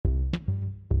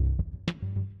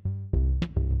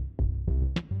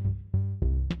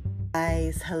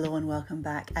Guys, hello and welcome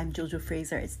back. I'm Jojo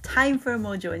Fraser. It's time for a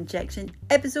Mojo Injection,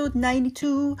 episode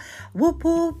 92. Whoop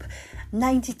whoop,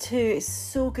 92. It's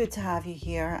so good to have you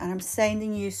here, and I'm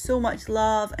sending you so much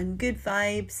love and good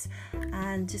vibes,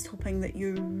 and just hoping that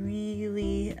you're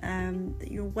really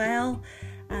that you're well,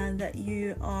 and that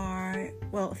you are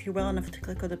well. If you're well enough to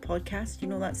click on the podcast, you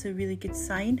know that's a really good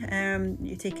sign.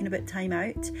 You're taking a bit of time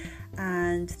out,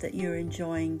 and that you're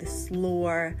enjoying the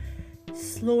slower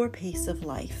pace of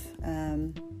life,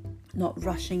 not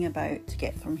rushing about to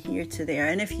get from here to there.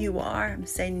 And if you are, I'm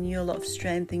sending you a lot of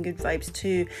strength and good vibes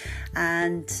too,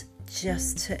 and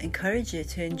just to encourage you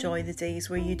to enjoy the days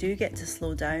where you do get to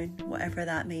slow down, whatever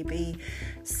that may be.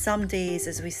 Some days,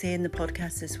 as we say in the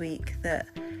podcast this week, that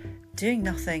doing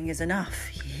nothing is enough.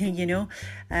 You know,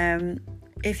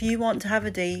 if you want to have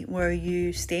a day where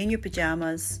you stay in your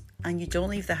pajamas and you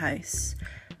don't leave the house,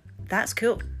 that's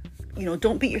cool. You know,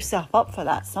 don't beat yourself up for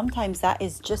that. Sometimes that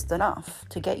is just enough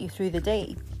to get you through the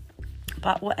day.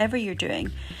 But whatever you're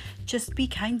doing, just be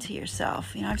kind to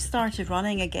yourself. You know, I've started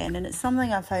running again, and it's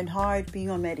something I found hard being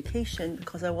on medication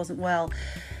because I wasn't well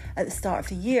at the start of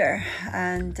the year.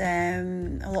 And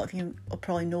a lot of you will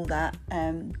probably know that.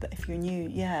 But if you're new,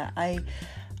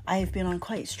 I've been on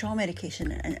quite strong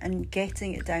medication and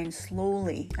getting it down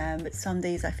slowly, but some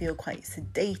days I feel quite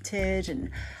sedated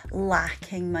and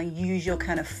lacking my usual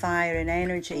kind of fire and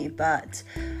energy. But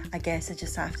I guess I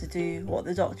just have to do what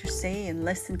the doctors say and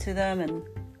listen to them,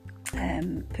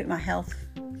 and put my health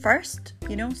first,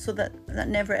 you know, so that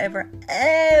never ever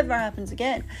happens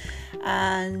again,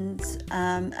 and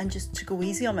just to go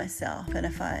easy on myself. And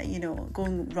if I, you know,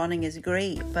 going running is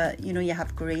great, but you know, you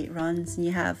have great runs and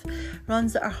you have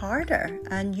runs that are harder,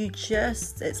 and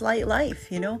it's like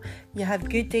life, you know, you have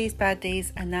good days, bad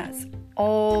days, and that's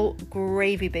all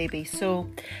gravy, baby. So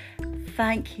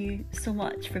thank you so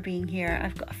much for being here.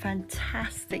 I've got a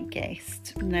fantastic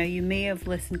guest. Now, you may have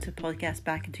listened to podcasts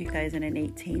back in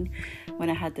 2018 when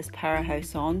I had this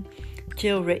powerhouse on,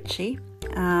 Jill Ritchie.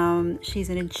 She's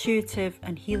an intuitive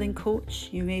and healing coach.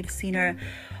 You may have seen her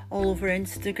all over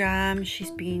Instagram.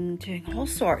 She's been doing all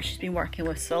sorts. She's been working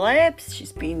with celebs.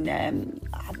 She's been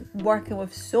working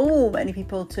with so many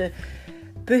people to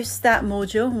boost that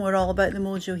mojo. And we're all about the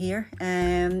mojo here.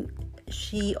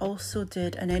 She also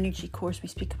did an energy course we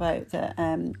speak about that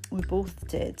we both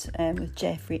did with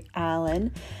Jeffrey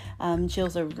Allen.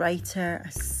 Jill's a writer,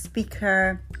 a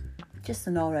speaker, just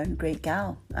an all-round great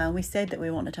gal. We said that we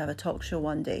wanted to have a talk show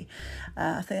one day.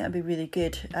 I think that'd be really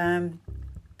good.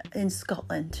 In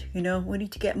Scotland, you know, we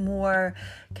need to get more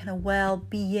kind of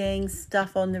well-being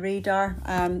stuff on the radar.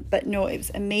 But no, it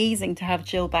was amazing to have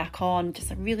Jill back on.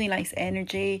 Just a really nice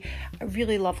energy, a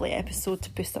really lovely episode to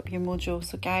boost up your mojo.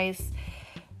 So guys,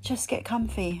 just get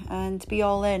comfy and be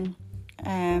all in.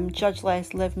 Judge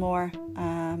less, live more,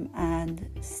 and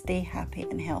stay happy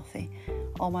and healthy.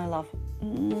 All my love.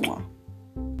 Mwah.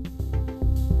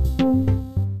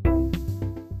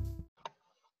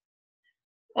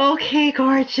 Okay,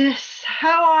 gorgeous.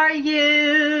 How are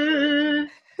you?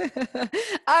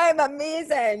 I'm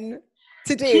amazing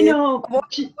today. Do you know, I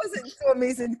wasn't so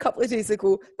amazing a couple of days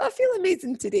ago, but I feel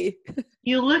amazing today.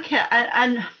 you look at,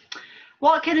 and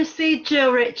what can I say,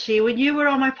 Jill Ritchie, when you were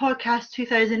on my podcast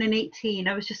 2018,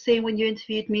 I was just saying when you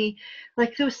interviewed me,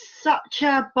 like there was such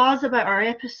a buzz about our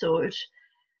episode.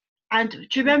 And do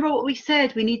you remember what we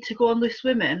said? We need to go on Loose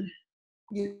Women.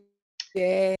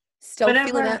 Yeah, still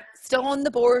feeling it, still on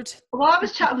the board. Well, I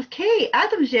was chatting with Kate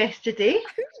Adams yesterday.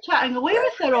 I was chatting away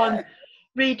with her on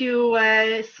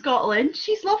Radio Scotland.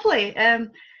 She's lovely.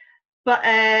 But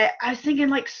I was thinking,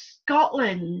 like,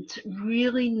 Scotland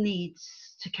really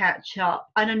needs to catch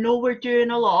up. And I know we're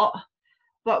doing a lot,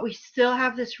 but we still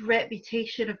have this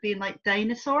reputation of being like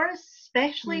dinosaurs,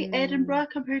 especially Edinburgh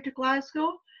compared to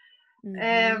Glasgow.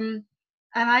 And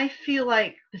I feel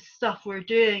like the stuff we're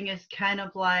doing is kind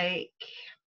of like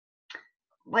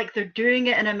they're doing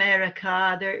it in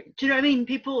America. Do you know what I mean?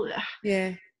 People,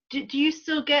 yeah. Do you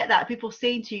still get that? People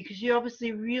saying to you, because you're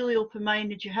obviously really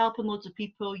open-minded, you're helping loads of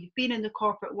people, you've been in the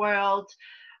corporate world,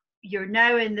 you're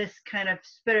now in this kind of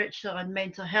spiritual and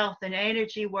mental health and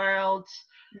energy world,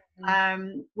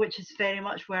 which is very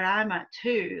much where I'm at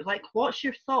too. Like, what's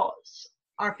your thoughts?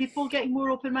 Are people getting more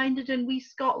open-minded in wee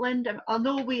Scotland? I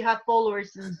know we have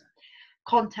followers and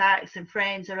contacts and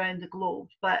friends around the globe,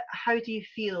 but how do you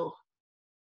feel?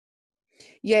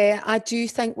 Yeah, I do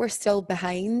think we're still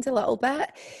behind a little bit.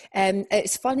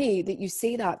 It's funny that you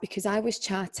say that, because I was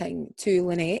chatting to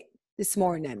Lynette this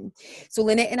morning. So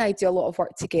Lynette and I do a lot of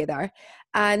work together,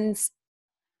 and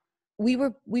we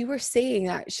were saying,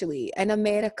 actually, in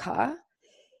America,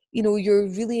 you're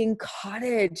really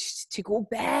encouraged to go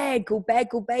big, go big,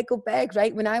 go big, go big,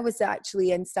 right? When I was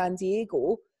actually in San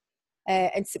Diego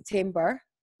in September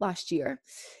last year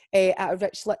at a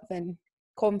Rich Litvin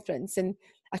conference, and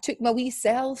I took my wee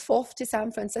self off to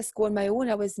San Francisco on my own.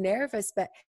 I was nervous, but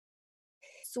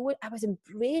so I was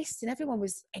embraced, and everyone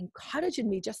was encouraging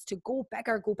me just to go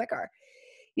bigger, go bigger.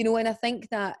 And I think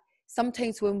that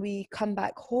sometimes when we come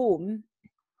back home,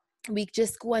 we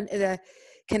just go into the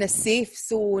kind of safe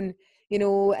zone,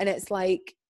 and it's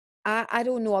like, I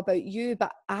don't know about you,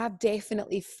 but I've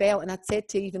definitely felt, and I said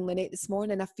to even Lynette this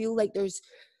morning, I feel like there's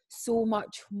so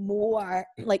much more.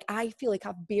 Like, I feel like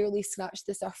I've barely scratched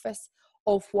the surface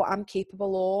of what I'm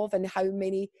capable of, and how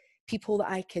many people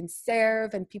that I can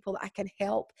serve, and people that I can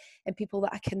help, and people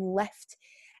that I can lift.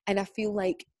 And I feel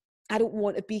like I don't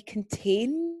want to be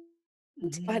contained.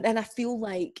 And I feel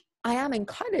like I am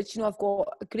encouraged. I've got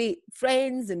great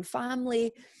friends and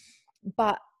family,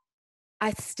 but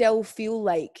I still feel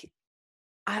like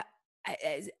I'm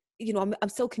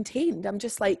still contained. I'm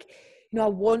just like, I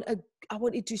want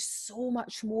to do so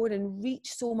much more and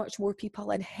reach so much more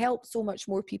people and help so much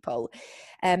more people.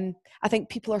 I think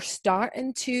people are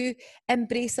starting to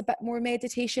embrace a bit more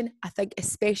meditation. I think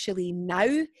especially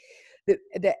now that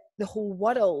the whole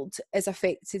world is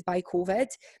affected by COVID,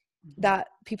 that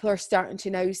people are starting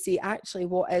to now say, actually,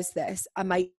 what is this?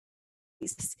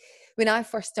 When I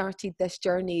first started this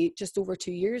journey just over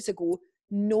 2 years ago,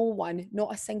 no one,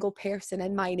 not a single person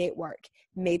in my network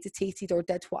meditated or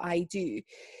did what I do.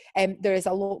 There is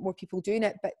a lot more people doing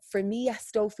it, but for me, I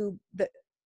still feel that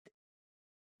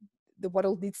the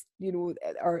world needs,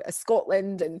 or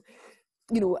Scotland, and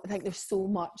I think there's so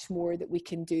much more that we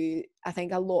can do. I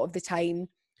think a lot of the time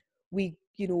we're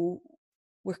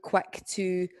quick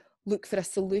to look for a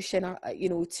solution,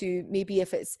 or to maybe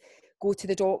if it's go to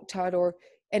the doctor, or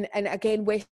and again,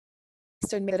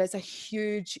 Western, there is a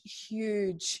huge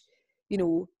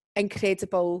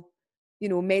incredible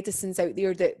medicines out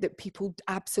there that people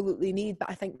absolutely need. But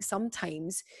I think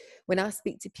sometimes when I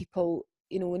speak to people,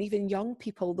 and even young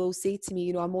people, they'll say to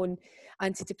me, I'm on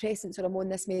antidepressants, or I'm on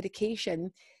this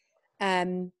medication,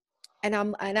 and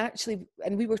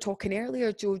we were talking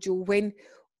earlier, Jojo, when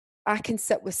I can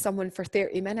sit with someone for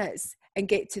 30 minutes and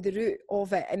get to the root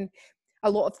of it. And a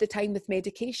lot of the time with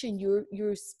medication,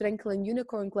 you're sprinkling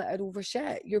unicorn glitter over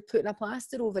shit. You're putting a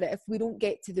plaster over it if we don't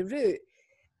get to the root.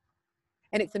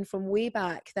 And it's been from way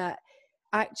back that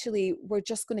actually we're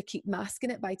just going to keep masking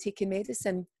it by taking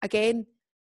medicine. Again,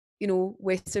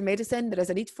 Western medicine, there is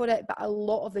a need for it, but a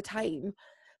lot of the time,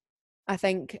 I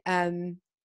think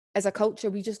as a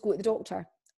culture, we just go to the doctor.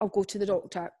 I'll go to the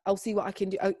doctor. I'll see what I can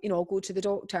do. I'll go to the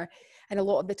doctor. And a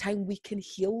lot of the time we can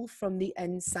heal from the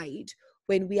inside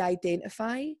when we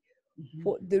identify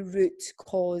what the root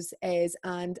cause is.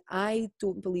 And I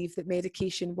don't believe that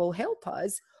medication will help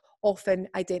us often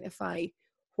identify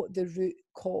what the root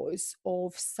cause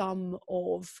of some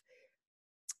of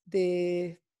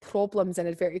the problems, in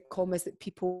inverted commas, that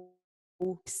people,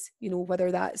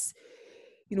 whether that's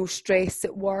stress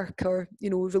at work, or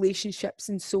relationships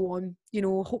and so on.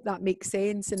 Hope that makes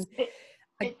sense. And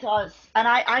it does. And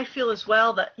I feel as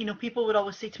well that people would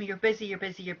always say to me, you're busy, you're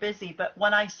busy, you're busy. But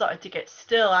when I started to get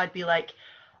still, I'd be like,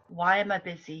 why am I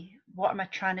busy? What am I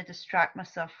trying to distract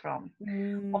myself from?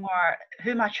 Or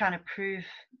who am I trying to prove?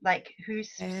 Like,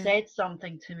 who's said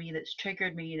something to me that's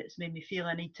triggered me, that's made me feel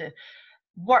I need to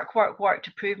work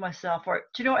to prove myself? Or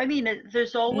do you know what I mean?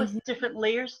 There's always different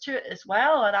layers to it as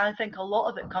well. And I think a lot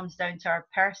of it comes down to our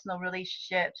personal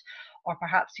relationships, or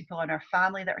perhaps people in our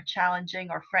family that are challenging,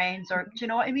 or friends, or do you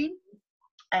know what I mean?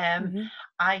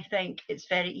 I think it's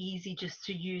very easy just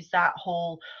to use that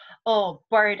whole,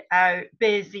 burnt out,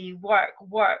 busy, work,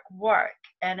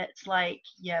 and it's like,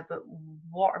 yeah, but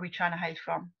what are we trying to hide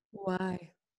from?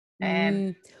 Why?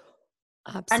 Absolutely.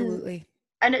 Absolutely.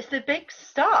 And it's the big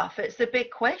stuff, it's the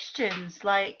big questions,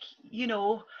 like,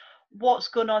 what's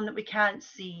going on that we can't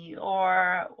see,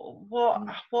 or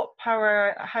what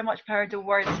power, how much power do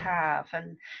words have?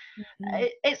 And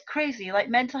it's crazy. Like,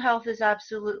 mental health is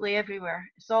absolutely everywhere,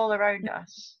 it's all around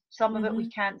us. Some of it we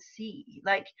can't see.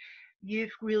 Like,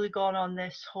 you've really gone on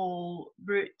this whole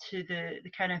route to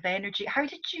the kind of energy. How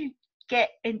did you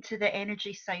get into the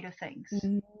energy side of things?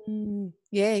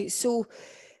 Yeah, so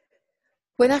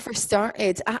when I first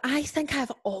started, I think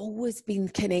I've always been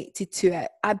connected to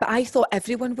it. But I thought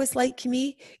everyone was like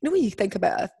me. When you think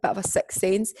about a bit of a sixth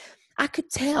sense, I could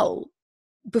tell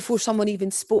before someone even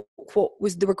spoke what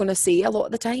they were going to say a lot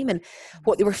of the time, and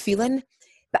what they were feeling.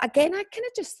 But again, I kind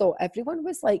of just thought everyone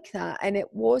was like that. And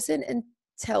it wasn't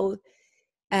until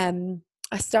I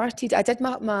did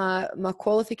my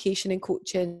qualification in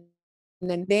coaching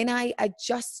And then I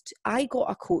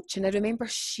got a coach, and I remember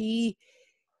just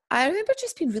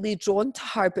being really drawn to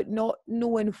her, but not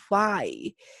knowing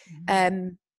why.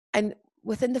 And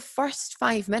within the first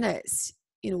 5 minutes,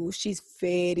 she's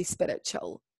very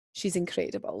spiritual. She's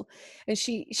incredible. And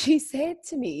she said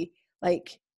to me,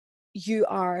 like, you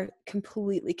are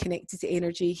completely connected to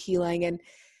energy healing. And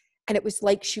it was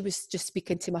like she was just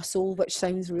speaking to my soul, which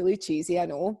sounds really cheesy, I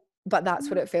know, but that's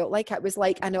what it felt like. It was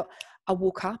like, I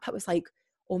woke up, it was like,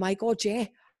 oh my God, yeah.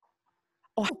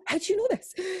 Oh, how do you know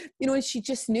this? And she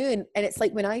just knew. And it's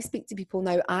like when I speak to people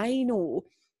now, I know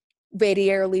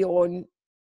very early on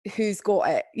who's got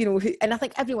it, and I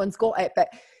think everyone's got it, but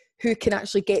who can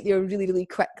actually get there really, really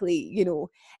quickly,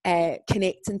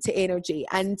 connecting to energy.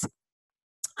 And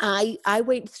I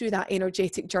went through that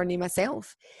energetic journey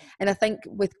myself. And I think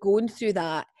with going through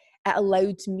that, it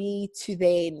allowed me to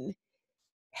then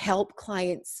help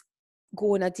clients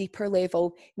go on a deeper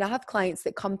level. I have clients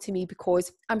that come to me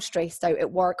because I'm stressed out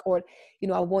at work, or,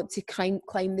 I want to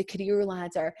climb the career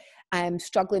ladder. I'm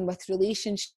struggling with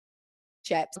relationships,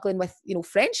 struggling with,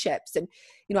 friendships. And,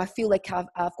 I feel like I've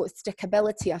got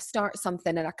stickability. I start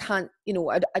something and I can't,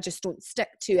 I just don't stick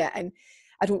to it. And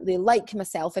I don't really like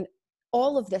myself and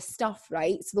all of this stuff,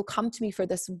 right? So they'll come to me for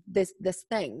this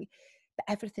thing, but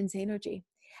everything's energy.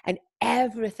 And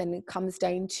everything comes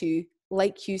down to,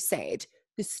 like you said,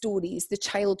 the stories, the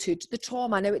childhood, the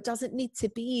trauma. Now, it doesn't need to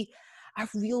be a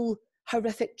real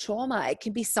horrific trauma. It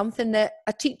can be something that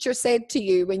a teacher said to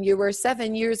you when you were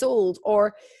 7 years old,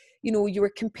 or, you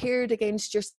were compared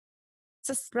against your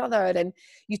sister, brother, and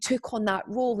you took on that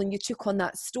role and you took on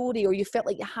that story, or you felt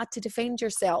like you had to defend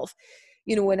yourself,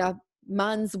 in a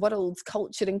man's world,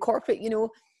 culture and corporate,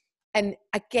 And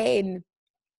again,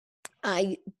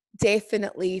 I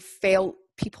definitely felt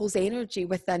people's energy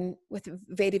with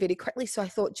very, very quickly. So I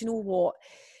thought, you know what,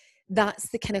 that's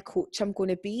the kind of coach I'm going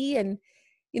to be. And,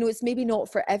 it's maybe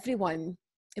not for everyone,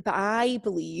 but I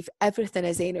believe everything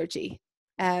is energy.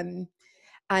 And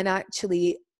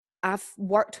actually, I've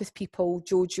worked with people,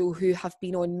 Jojo, who have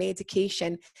been on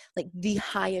medication, like the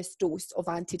highest dose of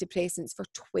antidepressants for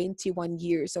 21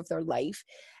 years of their life.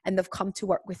 And they've come to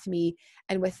work with me,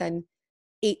 and within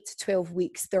 8 to 12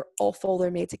 weeks, they're off all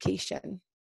their medication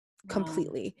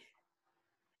completely.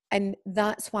 And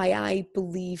that's why I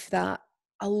believe that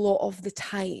a lot of the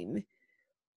time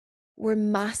we're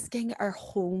masking our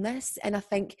wholeness. And I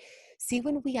think, see,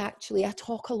 when I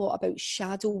talk a lot about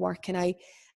shadow work, and I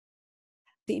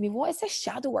mean, what is this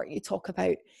shadow work you talk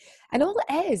about? And all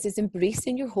it is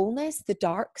embracing your wholeness, the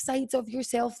dark sides of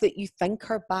yourself that you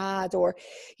think are bad, or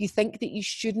you think that you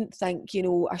shouldn't think,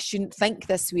 I shouldn't think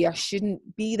this way, I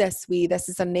shouldn't be this way, this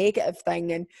is a negative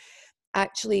thing. And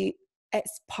actually,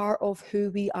 it's part of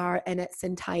who we are in its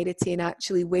entirety. And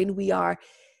actually, when we are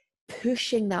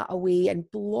pushing that away and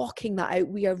blocking that out,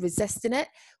 we are resisting it.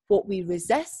 What we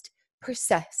resist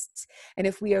persists. And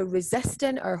if we are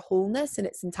resisting our wholeness in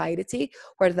its entirety,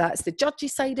 whether that's the judgy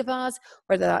side of us,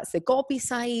 whether that's the gobby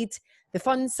side, the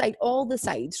fun side, all the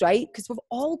sides, right? Because we've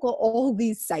all got all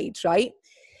these sides, right?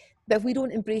 But if we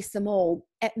don't embrace them all,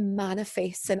 it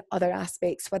manifests in other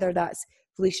aspects, whether that's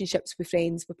relationships with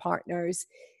friends, with partners,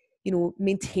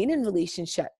 maintaining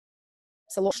relationships.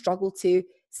 A lot of struggle to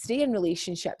stay in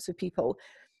relationships with people.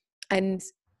 And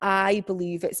I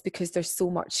believe it's because there's so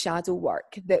much shadow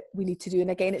work that we need to do. And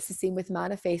again, it's the same with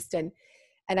manifesting.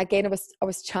 And again, I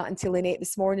was chatting to Lynette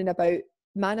this morning about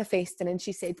manifesting, and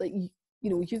she said, like,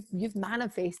 you've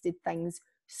manifested things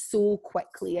so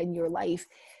quickly in your life,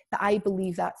 that I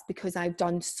believe that's because I've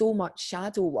done so much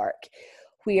shadow work,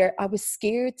 where I was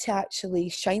scared to actually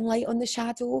shine light on the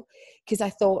shadow, because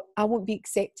I thought I won't be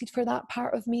accepted for that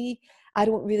part of me. I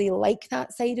don't really like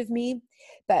that side of me.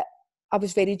 But I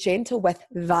was very gentle with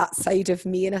that side of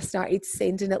me, and I started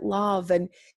sending it love. And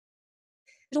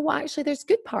actually there's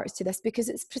good parts to this, because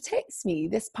it protects me.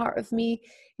 This part of me,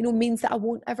 means that I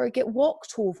won't ever get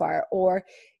walked over, or,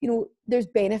 there's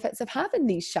benefits of having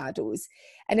these shadows.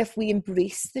 And if we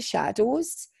embrace the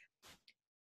shadows,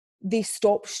 they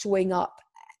stop showing up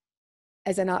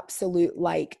as an absolute,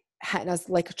 like, hitting us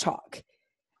like a truck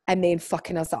and then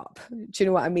fucking us up. Do you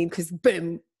know what I mean? Because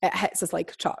boom, it hits us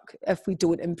like a truck if we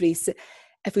don't embrace it,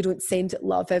 if we don't send it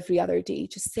love every other day.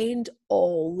 Just send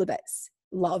all the bits,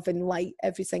 love and light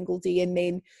every single day, and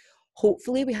then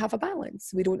hopefully we have a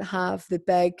balance. We don't have the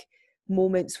big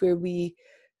moments where we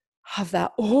have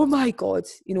that, oh my God,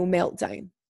 meltdown.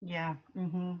 Yeah.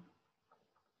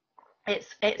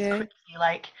 It's crazy.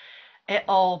 Like, it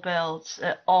all builds,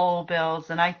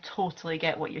 and I totally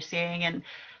get what you're saying. And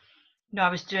No, I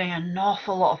was doing an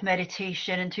awful lot of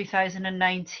meditation in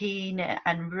 2019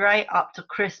 and right up to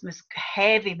Christmas,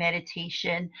 heavy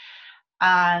meditation.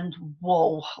 And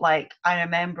whoa, like I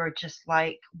remember just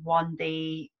like one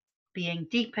day being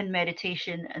deep in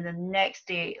meditation, and the next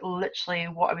day, literally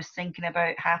what I was thinking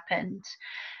about happened.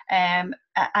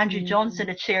 Andrew Johnson Mm.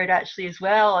 had shared actually as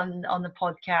well on the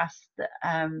podcast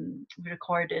that we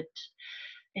recorded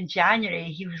in January.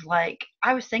 He was like,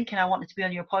 I was thinking I wanted to be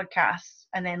on your podcast,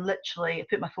 and then literally I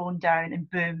put my phone down and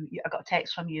boom, I got a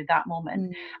text from you that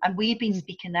moment. Mm. And we'd been Mm.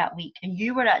 speaking that week, and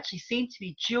you were actually saying to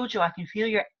me, Jojo, I can feel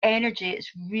your energy.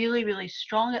 It's really, really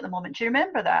strong at the moment. Do you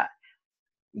remember that?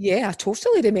 Yeah, I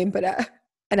totally remember it.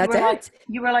 And I You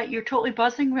were like, did. you're totally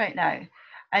buzzing right now.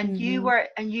 And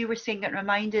Mm-hmm. you were saying it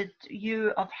reminded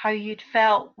you of how you'd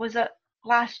felt. Was it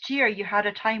last year you had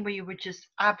a time where you were just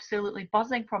absolutely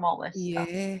buzzing from all this stuff?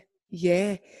 Yeah,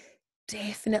 yeah,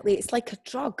 definitely. It's like a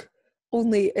drug,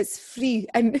 only it's free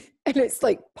and and it's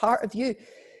like part of you.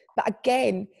 But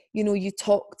again, you know, you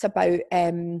talked about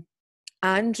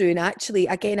Andrew, and actually,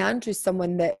 again, Andrew's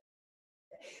someone that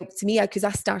to me because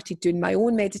I started doing my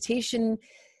own meditation,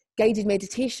 guided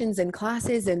meditations and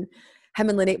classes, and him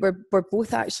and Lynette were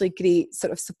both actually great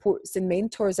sort of supports and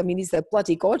mentors. I mean, he's the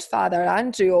bloody godfather,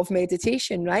 Andrew, of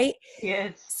meditation, right?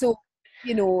 Yes. So,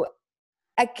 you know,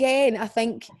 again, I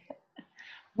think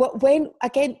when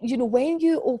again, you know, when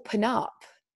you open up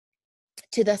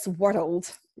to this world,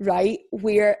 right,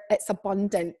 where it's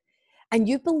abundant and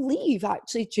you believe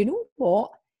actually, do you know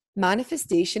what?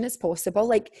 Manifestation is possible.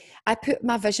 Like I put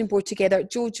my vision board together,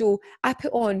 Jojo, I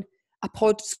put on a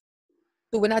pod.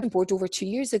 So when I did board over 2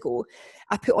 years ago,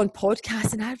 I put on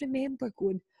podcasts and I remember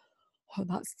going, oh,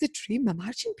 that's the dream.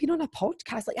 Imagine being on a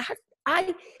podcast. Like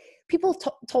I people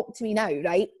talk to me now,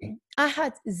 right? I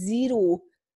had zero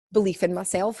belief in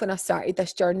myself when I started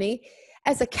this journey.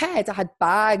 As a kid, I had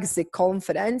bags of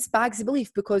confidence, bags of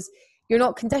belief because you're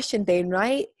not conditioned then,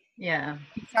 right? Yeah.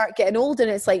 You start getting older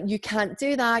and it's like, you can't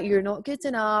do that. You're not good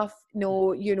enough.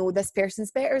 No, you know, this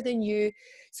person's better than you.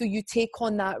 So you take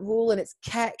on that role and it's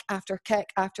kick after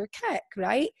kick after kick,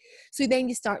 right? So then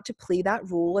you start to play that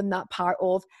role and that part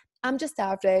of, I'm just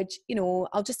average, you know,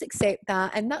 I'll just accept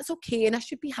that and that's okay and I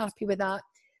should be happy with that.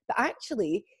 But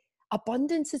actually,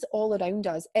 abundance is all around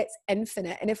us. It's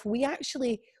infinite. And if we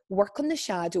actually work on the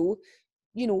shadow,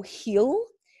 you know, heal,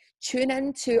 tune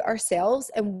into ourselves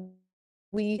and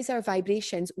we raise our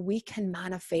vibrations, we can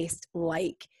manifest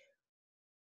like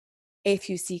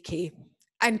FUCK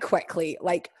and quickly,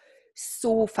 like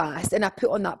so fast. And I put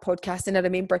on that podcast and I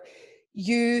remember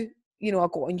you know, I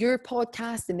got on your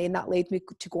podcast and then that led me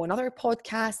to go on other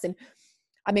podcasts. And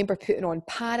I remember putting on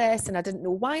Paris and I didn't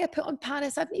know why I put on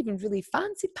Paris. I didn't even really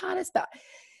fancy Paris, but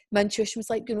my intuition was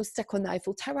like, you know, stick on the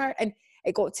Eiffel Tower. And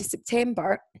it got to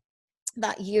September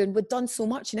that year and we'd done so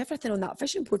much and everything on that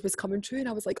vision board was coming true. And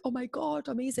I was like, oh my God,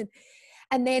 amazing.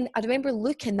 And then I remember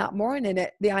looking that morning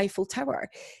at the Eiffel Tower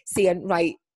saying,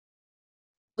 right,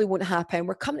 it won't happen.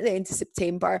 We're coming to the end of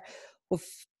September. We've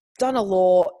done a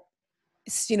lot,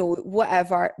 you know,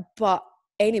 whatever. But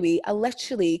anyway, I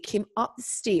literally came up the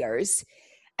stairs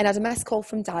and I had a missed call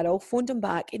from Daryl, phoned him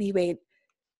back and he went,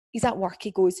 he's at work.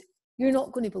 He goes, you're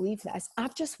not going to believe this.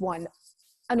 I've just won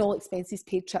an all expenses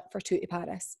paid trip for two to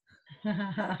Paris.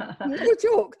 No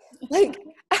joke. Like,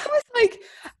 I was like,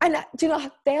 and do you know, I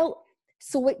felt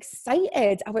so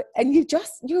excited. And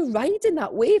you're riding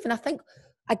that wave. And I think,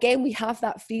 again, we have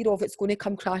that fear of it's going to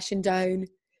come crashing down,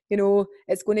 you know,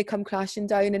 it's going to come crashing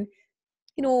down. And,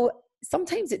 you know,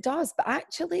 sometimes it does, but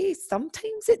actually,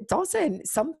 sometimes it doesn't.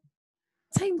 Sometimes,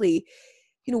 you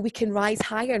know, we can rise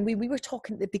higher. And we were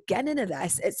talking at the beginning of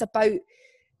this, it's about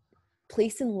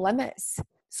placing limits.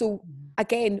 So,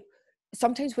 again,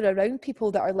 sometimes we're around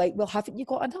people that are like, well, haven't you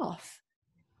got enough?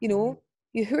 You know,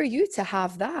 who are you to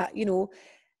have that? You know,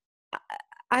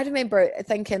 I remember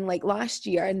thinking like last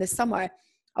year in the summer,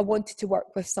 I wanted to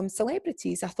work with some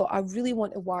celebrities. I thought I really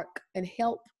want to work and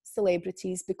help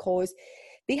celebrities because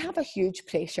they have a huge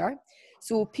pressure.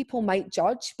 So people might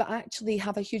judge, but actually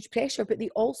have a huge pressure, but they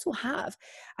also have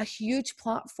a huge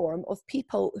platform of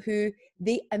people who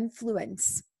they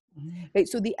influence, right?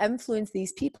 So they influence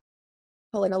these people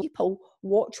and people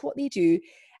watch what they do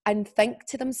and think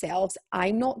to themselves,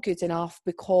 I'm not good enough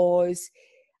because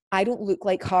I don't look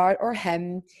like her or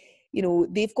him. You know,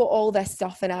 they've got all this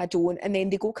stuff and I don't. And then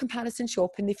they go comparison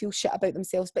shop and they feel shit about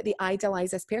themselves, but they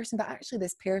idolize this person. But actually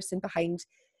this person behind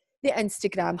the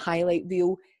Instagram highlight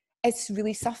reel is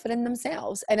really suffering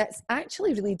themselves. And it's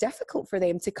actually really difficult for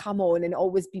them to come on and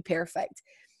always be perfect.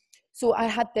 So I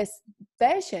had this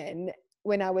vision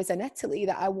when I was in Italy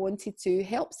that I wanted to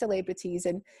help celebrities.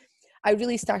 And I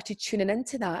really started tuning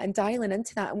into that and dialing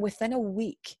into that. And within a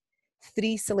week,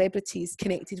 3 celebrities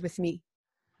connected with me.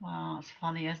 Wow, it's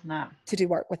funny, isn't it? To do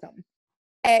work with them.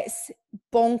 It's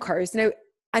bonkers. Now,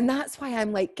 and that's why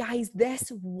I'm like, guys,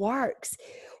 this works.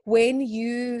 When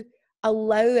you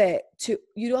allow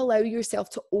yourself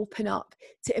to open up,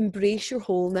 to embrace your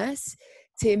wholeness,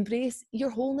 to embrace your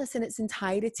wholeness in its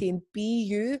entirety and be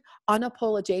you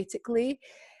unapologetically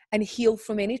and heal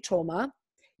from any trauma,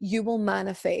 you will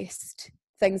manifest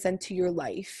things into your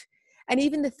life. And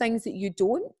even the things that you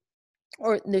don't,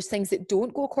 or there's things that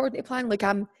don't go according to plan, like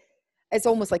it's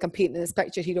almost like I'm painting this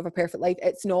picture here of a perfect life.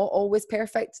 It's not always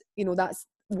perfect. You know, that's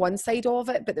one side of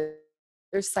it, but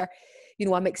there's, you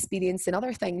know, I'm experiencing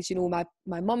other things. You know,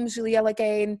 my mum's really ill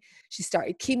again. She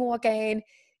started chemo again.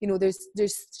 You know, there's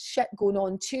shit going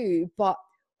on too. But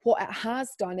what it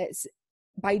has done, it's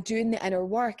by doing the inner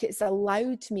work, it's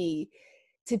allowed me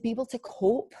to be able to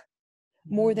cope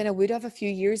more than I would have a few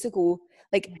years ago.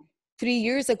 Like 3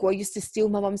 years ago, I used to steal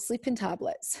my mum's sleeping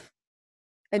tablets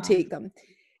and take them.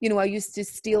 You know, I used to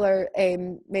steal her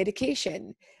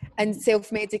medication and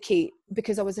self-medicate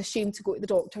because I was ashamed to go to the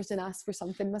doctors and ask for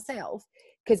something myself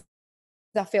because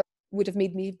I felt it would have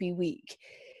made me be weak.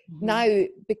 Now,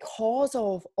 because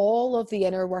of all of the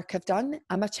inner work I've done,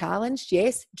 I'm a challenged,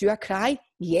 yes. Do I cry?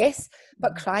 Yes.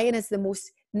 But crying is the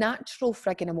most natural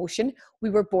frigging emotion. We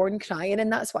were born crying,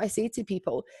 and that's what I say to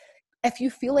people. If you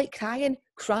feel like crying,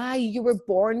 cry. You were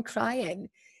born crying.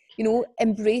 You know,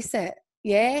 embrace it.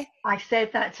 Yeah. I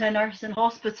said that to a nurse in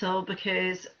hospital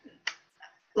because,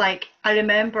 like, I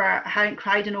remember I hadn't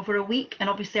cried in over a week, and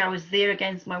obviously I was there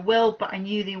against my will, but I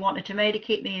knew they wanted to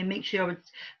medicate me and make sure I would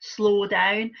slow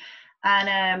down.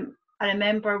 And I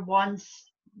remember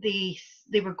once they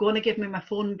were going to give me my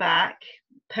phone back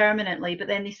permanently, but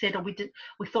then they said, "Oh,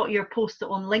 we thought your post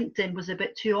on LinkedIn was a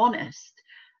bit too honest."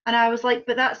 And I was like,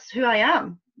 "But that's who I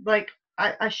am." Like,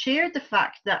 I shared the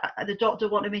fact that the doctor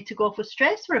wanted me to go off with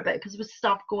stress for a bit because there was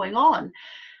stuff going on.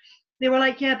 They were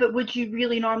like, "Yeah, but would you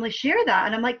really normally share that?"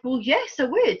 And I'm like, "Well, yes, I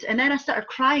would." And then I started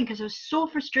crying because I was so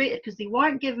frustrated because they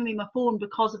weren't giving me my phone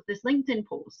because of this LinkedIn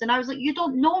post. And I was like, "You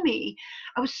don't know me."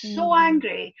 I was so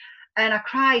angry. And I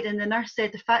cried, and the nurse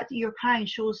said, "The fact that you're crying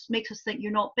makes us think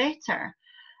you're not better."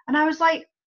 And I was like,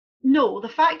 "No, the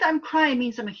fact that I'm crying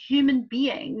means I'm a human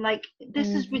being. Like, this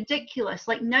is ridiculous.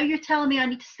 Like, now you're telling me I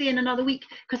need to stay in another week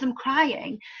because I'm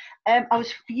crying." I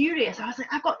was furious. I was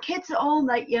like, "I've got kids at home.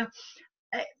 Like, you know,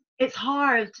 it's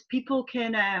hard. People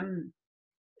can,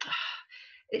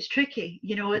 it's tricky.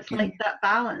 You know, it's like that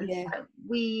balance. Yeah.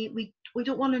 We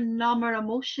don't want to numb our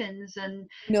emotions. And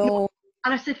No. you know,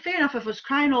 and I said, fair enough, if I was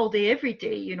crying all day, every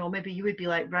day, you know, maybe you would be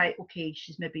like, right, okay,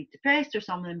 she's maybe depressed or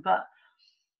something. But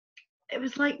it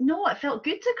was like, no, it felt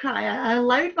good to cry. I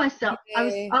allowed myself. I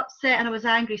was upset and I was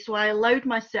angry, so I allowed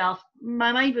myself.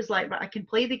 My mind was like, right, I can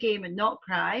play the game and not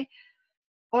cry,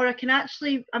 or I can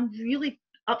actually, I'm really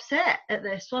upset at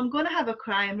this, so I'm going to have a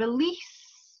cry and release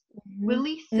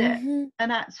it.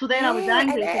 And so then I was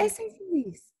angry. And it is a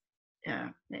release. Yeah,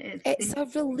 it's a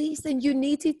release, and you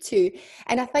needed to.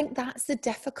 And I think that's the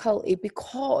difficulty,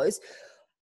 because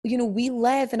you know, we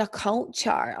live in a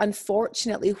culture,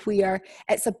 unfortunately, where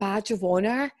it's a badge of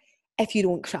honor if you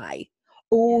don't cry.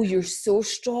 Oh, you're so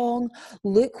strong.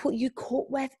 Look what you cope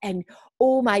with. And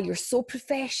oh my, you're so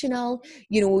professional.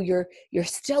 You know, you're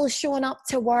still showing up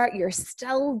to work. You're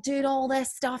still doing all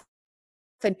this stuff.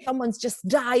 And someone's just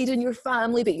died in your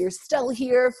family, but you're still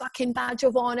here. Fucking badge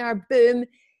of honor. Boom.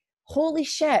 Holy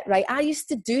shit, right? I used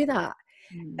to do that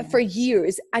for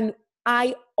years. And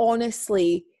I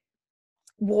honestly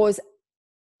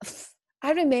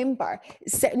I remember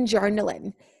sitting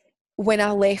journaling when I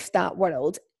left that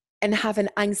world and having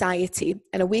anxiety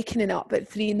and waking up at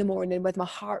 3 a.m. with my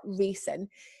heart racing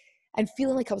and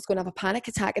feeling like I was going to have a panic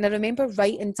attack. And I remember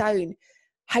writing down,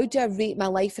 how do I rate my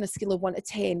life on a scale of 1 to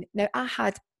 10? Now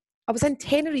I was in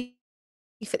Tenerife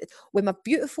with my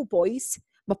beautiful boys,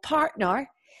 my partner.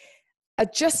 I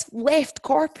just left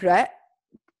corporate,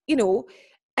 you know,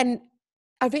 and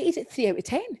I rated it 3 out of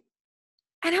 10.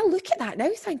 And I look at that now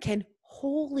thinking,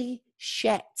 holy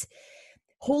shit.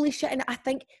 And I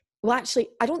think, well, actually,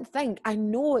 I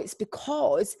know it's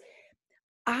because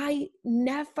I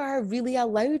never really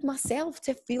allowed myself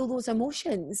to feel those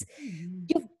emotions.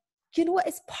 You know what?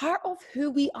 It's part of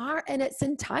who we are in its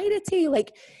entirety.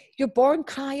 Like, you're born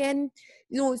crying.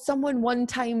 You know, someone one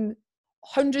time,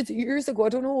 hundreds of years ago, I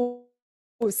don't know,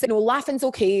 said, "No, laughing's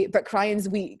okay, but crying's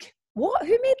weak." What?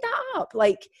 Who made that up?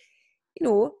 Like, you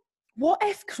know, what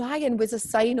if crying was a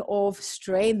sign of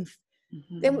strength?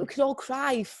 Then we could all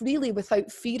cry freely without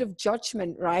fear of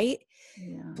judgment, right?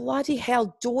 Bloody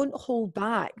hell, don't hold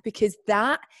back, because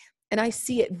that And I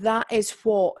see it, that is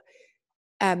what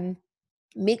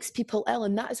makes people ill.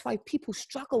 And that is why people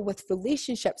struggle with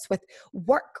relationships, with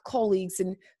work colleagues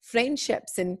and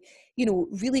friendships, and, you know,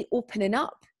 really opening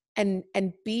up and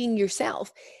being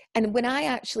yourself. And when I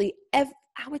actually, I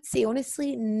would say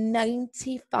honestly,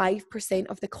 95%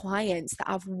 of the clients that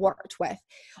I've worked with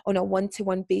on a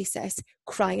one-to-one basis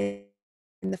cry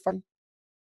in the firm.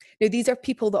 Now, these are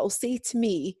people that will say to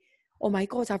me, oh my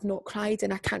God, I've not cried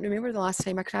and I can't remember the last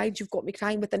time I cried. You've got me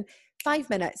crying within 5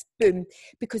 minutes, boom.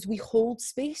 Because we hold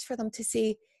space for them to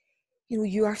say, you know,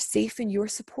 you are safe and you're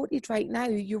supported right now.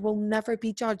 You will never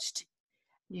be judged.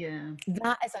 Yeah.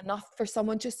 That is enough for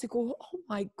someone just to go, oh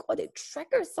my God, it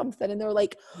triggers something. And they're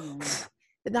like,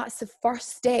 that's the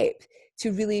first step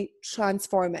to really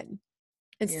transforming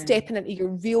and stepping into your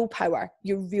real power,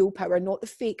 not the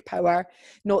fake power,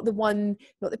 not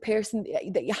the person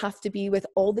that you have to be with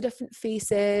all the different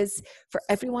faces for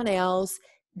everyone else.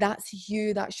 That's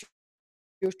you, that's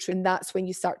your truth, and that's when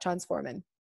you start transforming.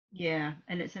 Yeah,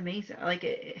 and it's amazing. Like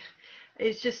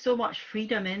it's just so much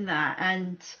freedom in that,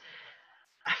 and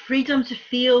freedom to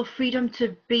feel, freedom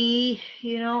to be,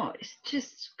 you know, it's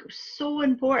just so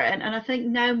important. And I think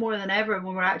now more than ever,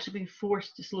 when we're actually being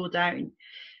forced to slow down,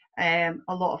 a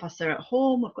lot of us are at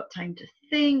home, we've got time to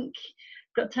think,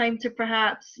 got time to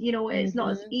perhaps, you know, it's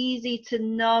not as easy to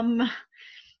numb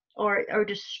or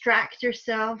distract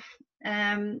yourself.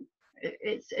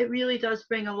 It really does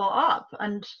bring a lot up,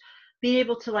 and being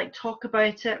able to like talk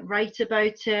about it, write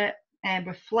about it, and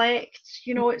reflect,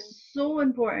 you know, it's so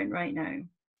important right now.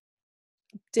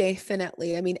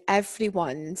 Definitely. I mean,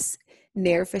 everyone's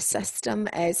nervous system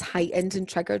is heightened and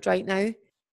triggered right now,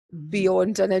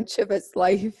 beyond an inch of its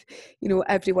life. You know,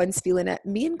 everyone's feeling it,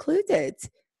 me included.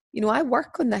 You know, I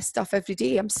work on this stuff every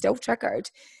day. I'm still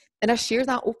triggered. And I share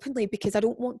that openly because I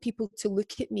don't want people to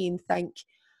look at me and think,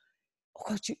 oh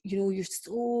God, you know, you're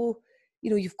so, you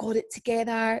know, you've got it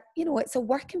together. You know, it's a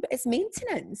working, but it's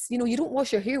maintenance. You know, you don't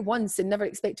wash your hair once and never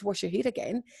expect to wash your hair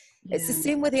again. Yeah. It's the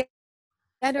same with the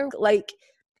inner, like,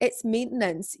 it's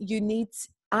maintenance.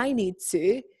 I need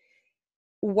to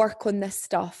work on this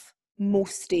stuff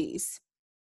most days,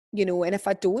 you know, and if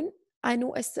I don't, I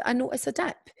notice a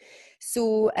dip.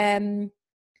 So,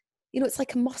 you know, it's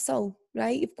like a muscle,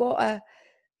 right? You've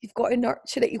got to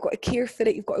nurture it, you've got to care for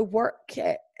it, you've got to work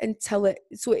it until it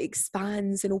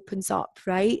expands and opens up,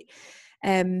 right?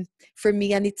 For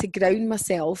me, I need to ground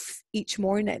myself each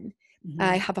morning.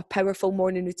 I have a powerful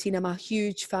morning routine. I'm a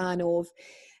huge fan of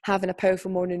having a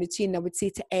powerful morning routine. I would say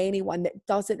to anyone that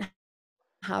doesn't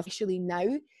have, actually now,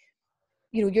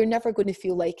 you know, you're never going to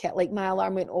feel like it. Like my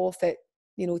alarm went off at,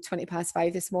 you know,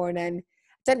 5:20 this morning.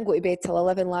 Didn't go to bed till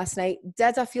 11 last night.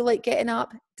 Did I feel like getting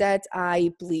up? Did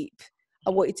I bleep? I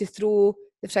wanted to throw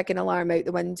the frigging alarm out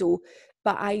the window.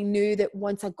 But I knew that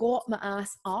once I got my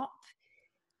ass up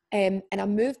and I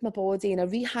moved my body and I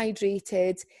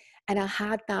rehydrated and I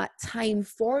had that time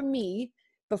for me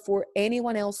before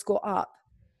anyone else got up,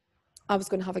 I was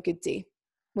going to have a good day.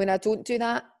 When I don't do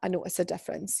that, I notice a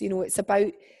difference. You know, it's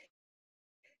about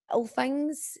little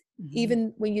things,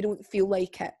 even when you don't feel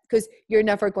like it, because you're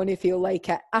never going to feel like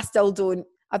it. I still don't.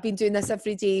 I've been doing this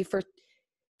every day for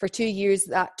 2 years,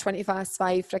 that 5:20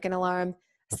 freaking alarm.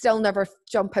 Still never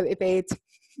jump out of bed.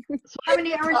 So how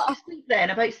many hours do you sleep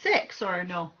then? About 6 or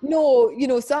no? No, you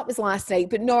know, so that was last night,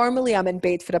 but normally I'm in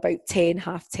bed for about 10,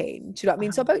 half 10. Do you know what I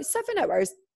mean? So about 7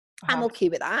 hours. I'm okay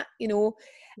with that, you know.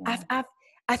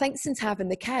 I think since having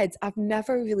the kids, I've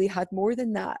never really had more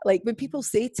than that. Like when people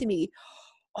say to me,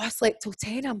 oh, I slept till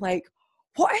 10, I'm like,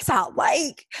 what is that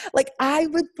like? Like I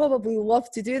would probably love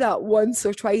to do that once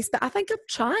or twice, but I think I've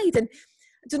tried, and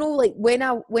I don't know, like when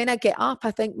I get up,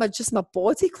 I think my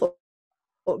body clock,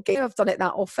 I've done it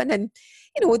that often, and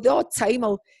you know, the odd time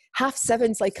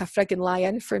 7:30's like a friggin'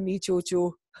 lie-in for me,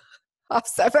 Jojo.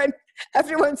 7:30,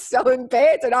 everyone's still in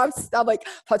bed, and I'm like,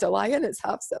 I've had a lie-in, it's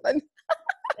 7:30.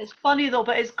 It's funny though,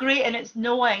 but it's great, and it's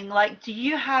knowing, like, do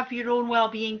you have your own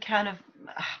well-being kind of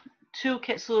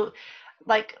toolkit? So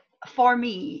like for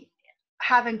me,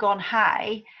 having gone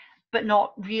high but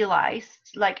not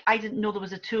realized, like I didn't know there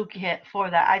was a toolkit for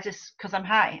that. I just, because I'm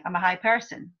a high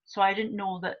person, so I didn't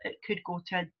know that it could go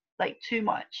to like too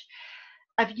much.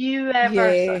 Have you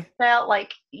ever sort of felt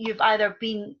like you've either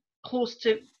been close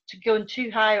to going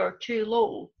too high or too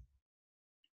low?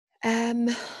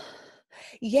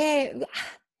 Yeah,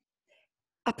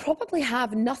 I probably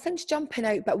have. Nothing's jumping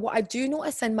out, but what I do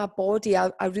notice in my body,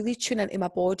 I really tune into my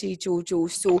body,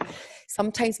 Jojo. So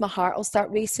sometimes my heart will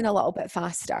start racing a little bit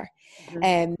faster.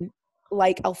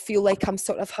 Like I'll feel like I'm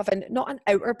sort of having not an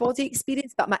outer body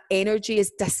experience, but my energy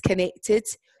is disconnected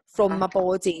from my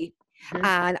body.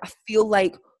 And I feel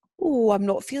like, oh, I'm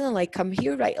not feeling like I'm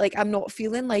here, right? Like, I'm not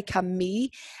feeling like I'm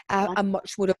me. I'm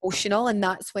much more emotional. And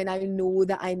that's when I know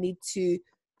that I need to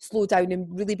slow down and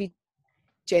really be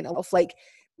gentle. Of like,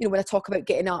 you know, when I talk about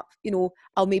getting up, you know,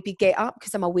 I'll maybe get up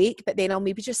because I'm awake, but then I'll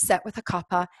maybe just sit with a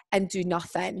cuppa and do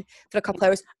nothing for a couple of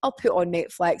hours. I'll put on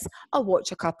Netflix. I'll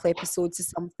watch a couple episodes of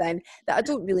something that I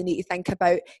don't really need to think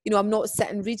about. You know, I'm not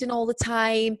sitting reading all the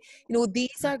time. You know,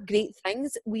 these are great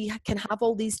things. We can have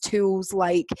all these tools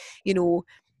like, you know,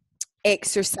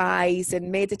 exercise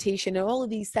and meditation and all of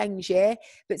these things, yeah.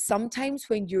 But sometimes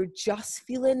when you're just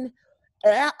feeling,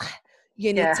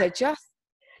 you need to just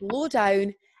slow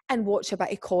down and watch a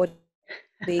bit of comedy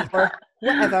or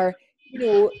whatever. You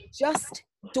know, just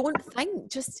don't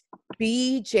think. Just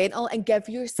be gentle and give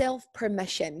yourself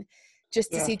permission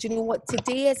just to say, do you know what?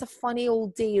 Today is a funny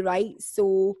old day, right?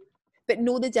 So, but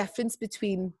know the difference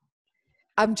between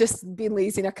I'm just being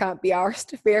lazy and I can't be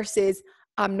arsed versus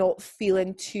I'm not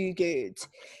feeling too good,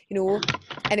 you know,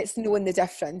 and it's knowing the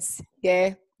difference.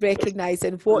 Yeah.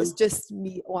 Recognizing what's just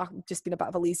me. Oh, I've just been a bit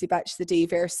of a lazy bitch today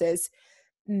versus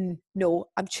no,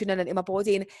 I'm tuning into my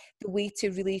body. And the way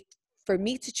to really, for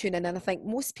me to tune in, and I think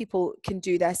most people can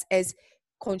do this, is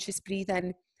conscious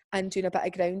breathing and doing a bit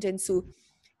of grounding. So,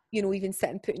 you know, even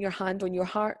sitting, putting your hand on your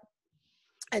heart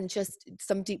and just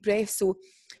some deep breaths. So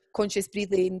conscious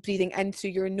breathing in through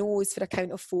your nose for a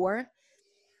count of 4,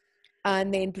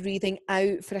 and then breathing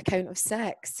out for a count of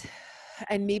 6,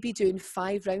 and maybe doing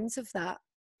 5 rounds of that.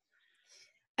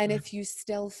 And if you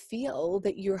still feel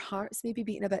that your heart's maybe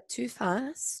beating a bit too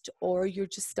fast, or you're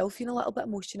just still feeling a little bit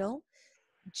emotional,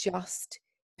 just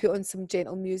put on some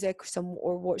gentle music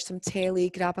or watch some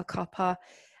telly, grab a cuppa,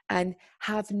 and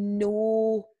have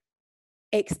no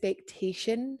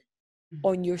expectation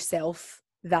on yourself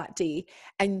that day,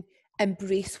 and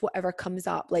embrace whatever comes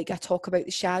up. Like I talk about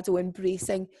the shadow,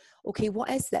 embracing, okay, what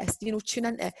is this? You know, tune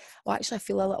into, oh, actually I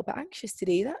feel a little bit anxious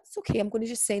today. That's okay. I'm going to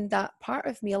just send that part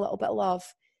of me a little bit of love.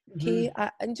 Okay.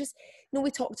 And just, you know,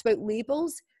 we talked about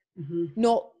labels,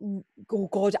 not, oh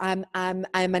God, I'm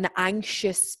an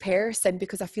anxious person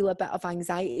because I feel a bit of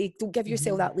anxiety. Don't give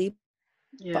yourself that label.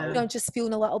 But you know, I'm just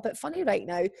feeling a little bit funny right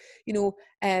now. You know,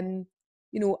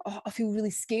 oh, I feel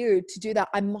really scared to do that.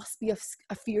 I must be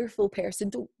a fearful person.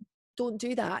 Don't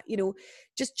do that. You know,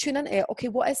 just tune into it. Okay,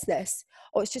 what is this?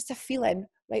 Oh, it's just a feeling.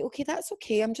 Right, okay, that's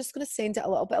okay. I'm just going to send it a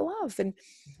little bit of love. And,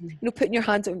 you know, putting your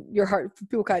hand on your heart.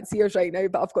 People can't see us right now,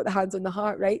 but I've got the hands on the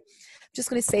heart, right? I'm just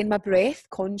going to send my breath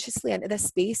consciously into this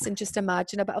space and just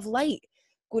imagine a bit of light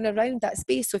going around that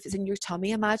space. So if it's in your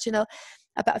tummy, imagine a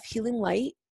bit of healing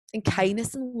light and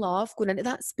kindness and love going into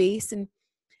that space. And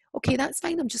okay, that's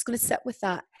fine. I'm just going to sit with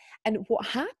that. And what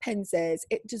happens is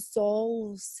it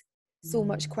dissolves so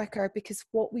much quicker, because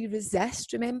what we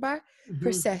resist, remember,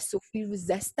 persists. So if we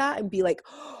resist that and be like,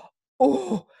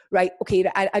 oh, right, okay,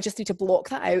 I just need to block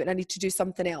that out and I need to do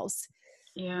something else.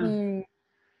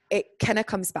 It kind of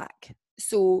comes back.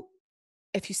 So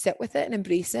if you sit with it and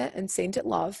embrace it and send it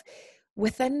love,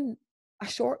 within a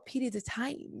short period of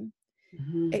time,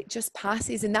 it just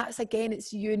passes. And that's, again,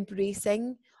 it's you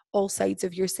embracing all sides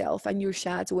of yourself and your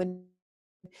shadow and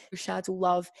your shadow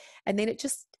love. And then it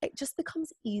just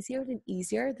becomes easier and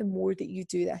easier the more that you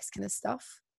do this kind of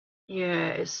stuff. Yeah,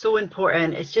 it's so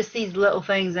important. It's just these little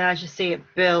things, and as you say, it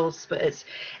builds, but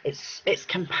it's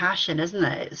compassion, isn't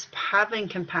it? It's having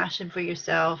compassion for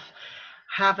yourself,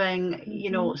 having, you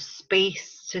know,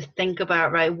 space to think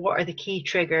about, right, what are the key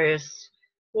triggers?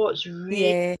 What's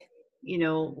really, you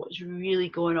know, what's really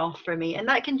going off for me? And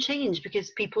that can change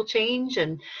because people change,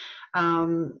 and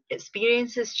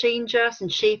experiences change us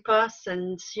and shape us,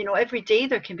 and you know, every day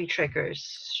there can be triggers,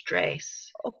 stress.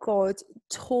 Oh God,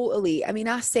 totally. I mean,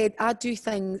 I do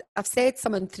things, I've said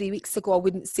something 3 weeks ago I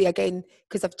wouldn't say again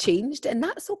because I've changed, and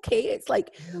that's okay. It's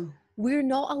like, we're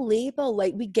not a label.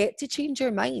 Like, we get to change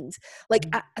our minds. Like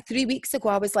 3 weeks ago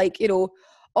I was like, you know,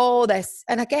 all this,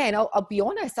 and again, I'll be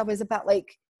honest, I was a bit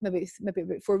like, maybe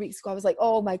about 4 weeks ago, I was like,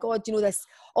 oh my God, you know,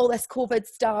 all this COVID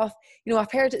stuff, you know,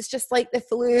 I've heard it's just like the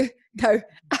flu. Now,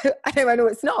 I know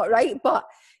it's not, right? But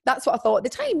that's what I thought at the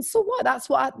time. So what? That's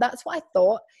what I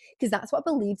thought, because that's what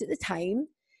I believed at the time.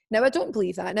 Now I don't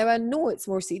believe that. Now I know it's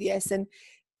more serious.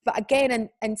 But again,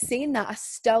 and saying that, I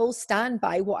still stand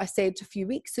by what I said a few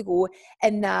weeks ago,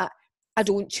 in that I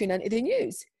don't tune into the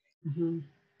news.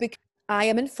 Because I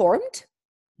am informed,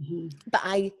 but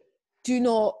I do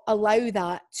not allow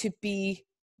that to be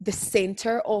the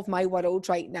center of my world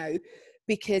right now,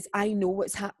 because I know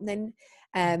what's happening.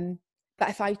 But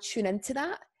if I tune into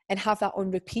that and have that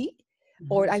on repeat,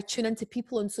 or I tune into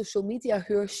people on social media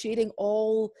who are sharing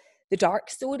all the dark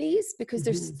stories, because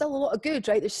there's still a lot of good,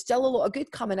 right? There's still a lot of good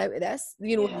coming out of this.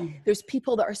 You know, there's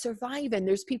people that are surviving.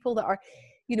 There's people that are,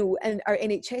 you know, and our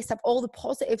NHS have all the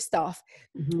positive stuff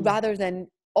rather than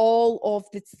all of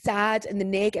the sad and the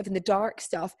negative and the dark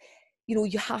stuff. You know,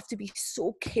 you have to be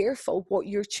so careful what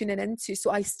you're tuning into.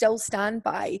 So I still stand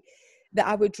by that.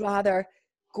 I would rather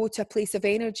go to a place of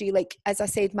energy. Like, as I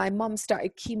said, my mum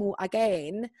started chemo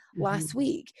again last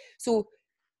week. So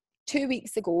 2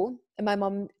 weeks ago, my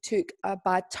mum took a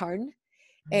bad turn.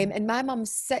 And my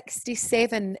mum's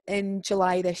 67 in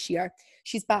July this year.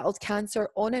 She's battled cancer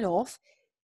on and off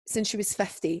since she was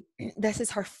 50. This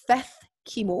is her 5th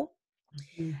chemo.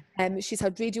 She's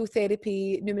had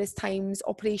radiotherapy numerous times,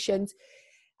 operations,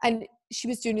 and she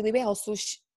was doing really well. So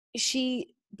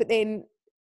but then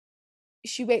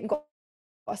she went and got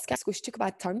a scan. So she took a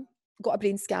bad turn, got a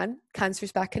brain scan,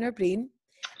 cancer's back in her brain,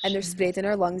 and they're spreading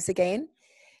her lungs again.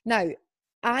 Now,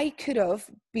 I could have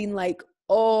been like,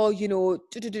 oh, you know,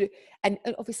 and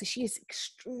obviously she is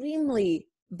extremely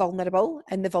vulnerable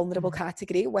in the vulnerable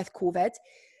category with COVID,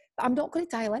 but I'm not going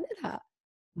to dial into that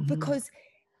because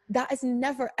that is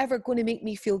never, ever going to make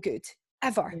me feel good,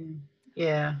 ever.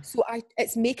 Yeah. So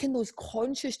it's making those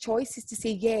conscious choices to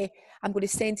say, yeah, I'm going to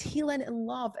send healing and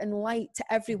love and light to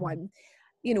everyone,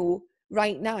 you know,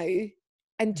 right now,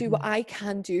 and do what I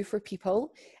can do for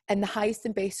people in the highest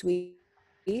and best way.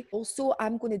 Also,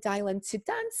 I'm going to dial into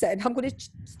dancing. I'm going to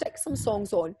stick some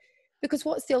songs on, because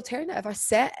what's the alternative? I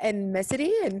sit in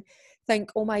misery and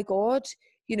think, oh my God,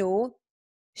 you know,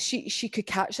 she could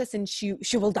catch this and she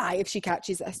will die if she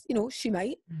catches this. You know, she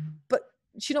might, but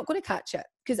she's not going to catch it,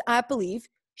 because I believe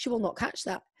she will not catch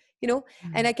that, you know.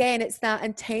 And again, it's that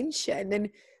intention and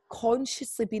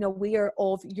consciously being aware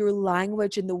of your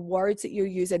language and the words that you're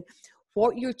using,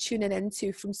 what you're tuning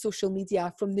into from social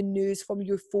media, from the news, from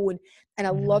your phone. And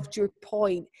I loved your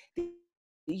point that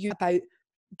you about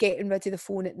getting rid of the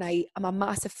phone at night. I'm a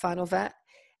massive fan of it.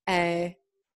 And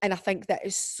I think that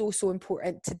is so, so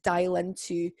important to dial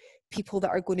into people that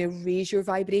are going to raise your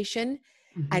vibration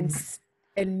and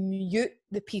mute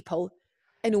the people,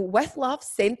 you know, with love,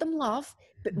 send them love,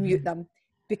 but mute them,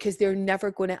 because they're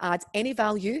never going to add any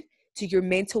value to your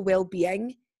mental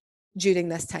well-being during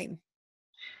this time.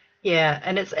 Yeah,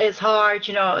 and it's hard,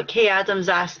 you know. Kay Adams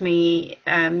asked me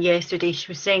yesterday,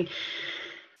 she was saying,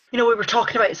 you know, we were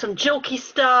talking about some jokey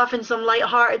stuff and some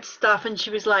light-hearted stuff, and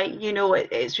she was like, you know,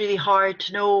 it's really hard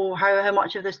to know how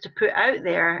much of this to put out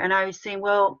there. And I was saying,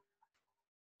 well,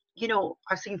 you know,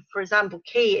 I was saying, for example,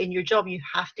 Kay, in your job, you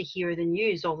have to hear the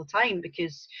news all the time,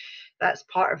 because that's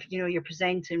part of, you know, your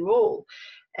presenting role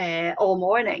all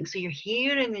morning. So you're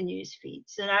hearing the news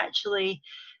feeds, and actually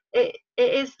it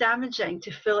is damaging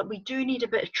to feel that we do need a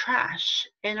bit of trash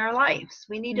in our lives.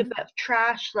 We need a bit of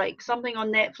trash, like something on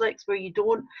Netflix where you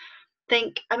don't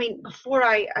think, I mean, before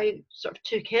I sort of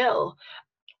took ill,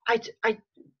 I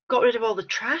got rid of all the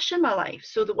trash in my life.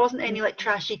 So there wasn't any like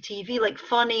trashy TV, like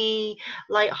funny,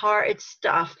 light-hearted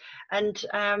stuff. And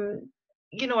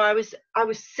you know, I was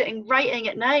sitting writing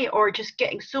at night, or just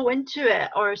getting so into it,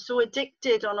 or so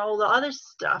addicted on all the other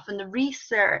stuff and the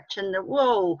research and the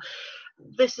whoa,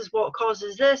 this is what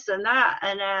causes this and that.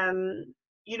 And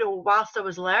you know, whilst I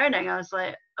was learning, I was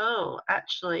like, oh,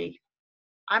 actually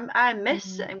I miss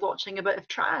sitting watching a bit of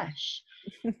trash,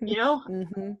 you know.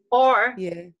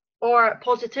 Or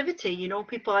positivity, you know,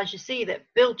 people, as you see, that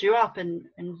build you up and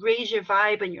raise your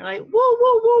vibe, and you're like, whoa,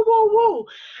 whoa, whoa, whoa,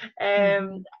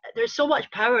 whoa. There's so much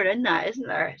power in that, isn't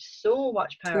there? So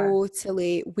much power.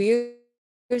 Totally.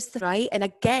 Where's the right? And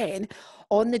again,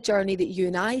 on the journey that you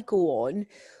and I go on,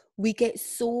 we get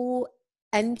so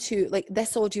into like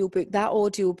this audiobook, that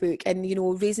audiobook, and, you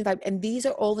know, raising vibe. And these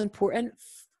are all important,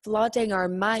 flooding our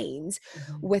minds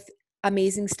with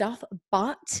amazing stuff.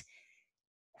 But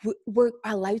we're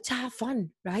allowed to have fun,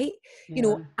 right? You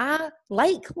know, I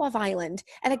like Love Island.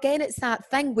 And again, it's that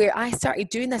thing where I started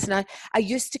doing this, and I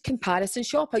used to comparison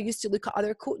shop. I used to look at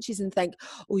other coaches and think,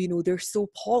 oh, you know, they're so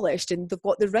polished and they've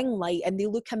got the ring light and they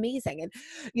look amazing. And,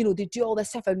 you know, they do all this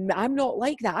stuff. And I'm not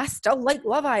like that. I still like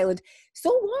Love Island.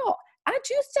 So what? I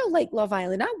do still like Love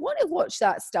Island. I want to watch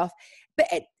that stuff. But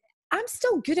I'm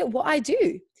still good at what I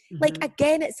do. Like,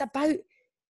 again, it's about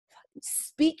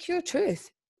speak your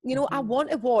truth. You know, I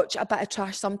want to watch a bit of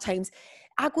trash sometimes.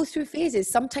 I go through phases.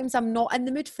 Sometimes I'm not in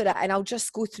the mood for it, and I'll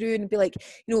just go through and be like,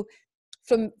 you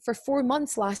know, for 4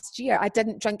 months last year, I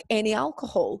didn't drink any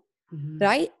alcohol,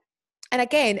 right? And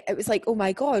again, it was like, oh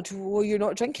my God, well, you're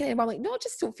not drinking anymore. I'm like, no, I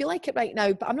just don't feel like it right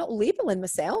now. But I'm not labeling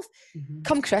myself.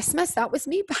 Come Christmas, that was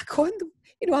me back on.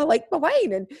 You know, I like my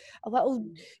wine and a little,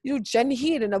 you know, gin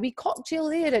here and a wee cocktail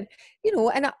there. And, you know,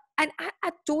 and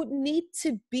I don't need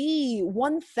to be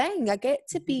one thing. I get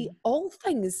to be all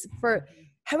things for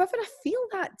however I feel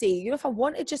that day. You know, if I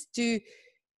want to just do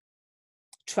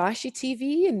trashy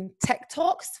TV and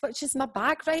TikToks, which is my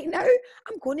bag right now,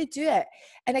 I'm going to do it.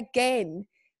 And again,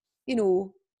 you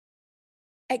know,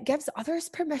 it gives others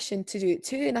permission to do it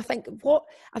too. And I think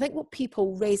what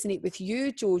people resonate with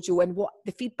you, Jojo, and what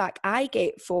the feedback I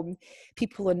get from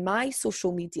people on my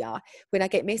social media when I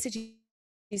get messages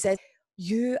is,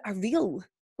 you are real,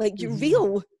 like you're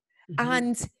real.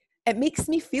 And it makes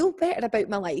me feel better about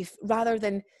my life rather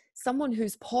than someone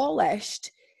who's polished.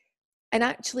 And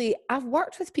actually, I've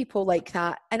worked with people like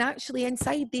that, and actually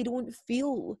inside they don't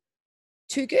feel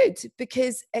too good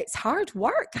because it's hard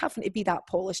work having to be that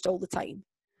polished all the time.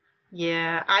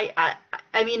 Yeah,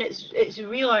 I mean, it's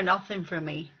real or nothing for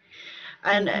me,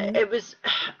 and it was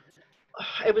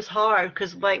hard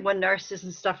because like when nurses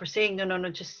and stuff were saying, no,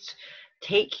 just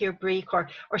take your break, or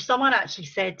someone actually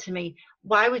said to me,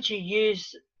 why would you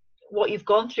use what you've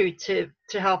gone through to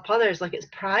help others? Like, it's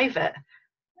private.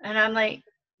 And I'm like,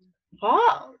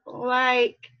 what?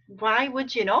 Like, why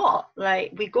would you not?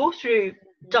 Like, we go through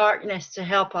darkness to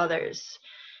help others.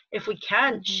 If we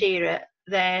can't share it,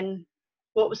 then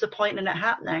what was the point in it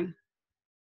happening?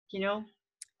 You know?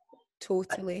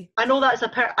 Totally. I know that's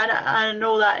I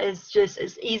know that is just,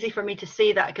 it's easy for me to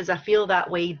say that because I feel that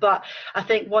way, but I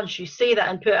think once you say that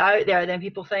and put it out there, then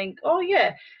people think, oh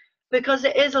yeah, because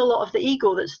it is a lot of the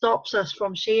ego that stops us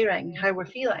from sharing how we're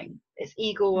feeling. It's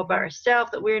ego about ourselves,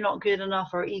 that we're not good enough,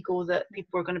 or ego that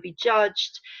people are going to be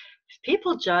judged. If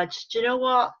people judge, do you know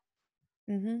what?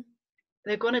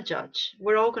 They're going to judge.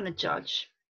 We're all going to judge.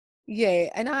 Yeah,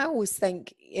 and I always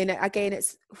think, and again,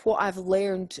 it's what I've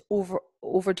learned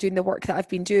over doing the work that I've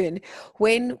been doing.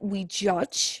 When we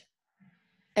judge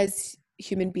as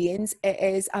human beings, it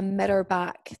is a mirror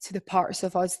back to the parts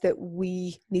of us that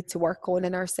we need to work on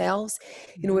in ourselves.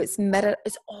 You know, it's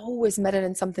always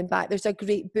mirroring something back. There's a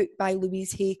great book by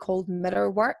Louise Hay called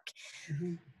Mirror Work,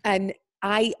 and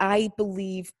I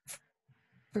believe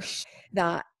for sure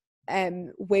that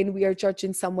when we are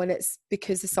judging someone, it's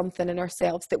because of something in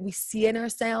ourselves that we see in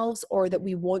ourselves, or that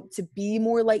we want to be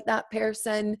more like that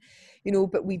person, you know,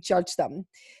 but we judge them.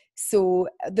 So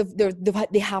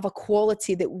they have a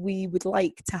quality that we would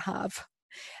like to have.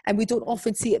 And we don't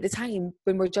often see at the time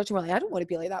when we're judging, we're like, I don't want to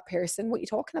be like that person. What are you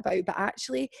talking about? But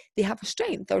actually, they have a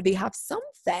strength, or they have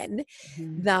something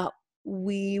that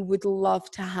we would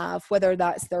love to have, whether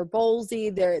that's they're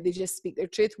ballsy, they just speak their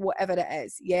truth, whatever it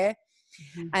is. Yeah.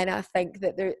 And I think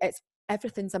that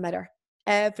everything's a mirror.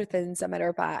 Everything's a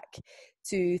mirror back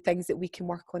to things that we can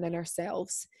work on in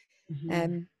ourselves.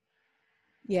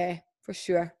 Yeah, for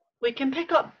sure. We can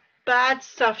pick up bad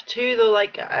stuff too, though.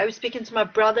 Like, I was speaking to my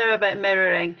brother about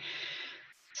mirroring.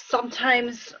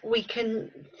 Sometimes we can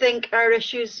think our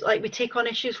issues, like we take on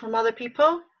issues from other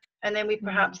people, and then we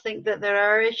perhaps think that there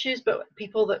are issues, but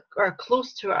people that are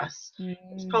close to us,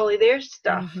 it's probably their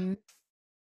stuff.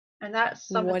 And that's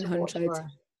something 100. to watch for.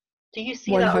 Do you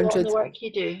see 100. that a lot in the work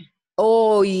you do?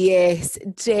 Oh, yes,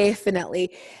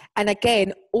 definitely. And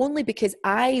again, only because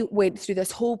I went through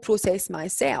this whole process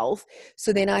myself,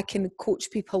 so then I can coach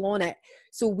people on it.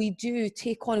 So we do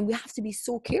take on, and we have to be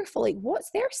so careful, like, what's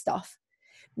their stuff?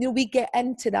 You know, we get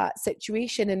into that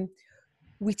situation and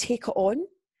we take it on.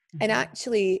 And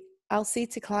actually, I'll say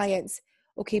to clients,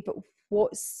 okay, but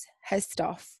what's his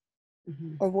stuff?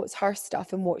 Or what's her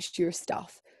stuff, and what's your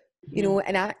stuff? You know,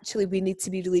 and actually we need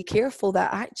to be really careful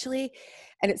that actually,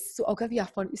 and it's so, I'll give you a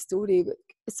funny story.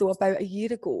 So about a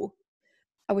year ago,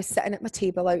 I was sitting at my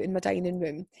table out in my dining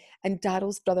room, and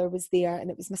Daryl's brother was there,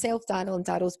 and it was myself, Daryl, and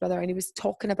Daryl's brother, and he was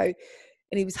talking about,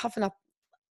 and he was having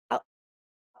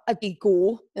a big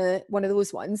go, one of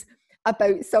those ones,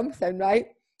 about something, right,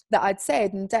 that I'd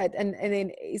said and did, and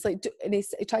then he's like, and he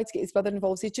tried to get his brother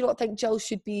involved. He said, do you not think Jill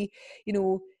should be, you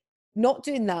know, not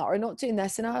doing that or not doing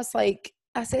this? And I was like,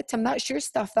 I said to him, that's your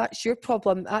stuff, that's your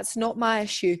problem, that's not my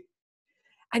issue.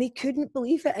 And he couldn't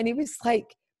believe it. And he was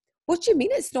like, what do you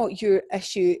mean it's not your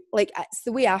issue? Like, it's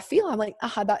the way I feel. I'm like,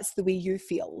 that's the way you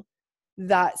feel.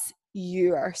 That's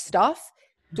your stuff.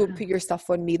 Don't put your stuff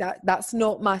on me. That's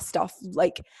not my stuff.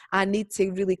 Like, I need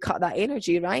to really cut that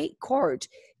energy, right? Cord,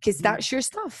 because that's your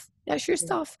stuff. That's your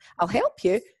stuff. I'll help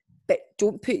you, but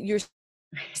don't put your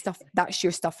stuff. That's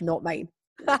your stuff, not mine.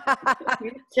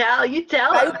 You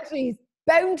tell.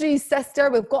 Boundaries,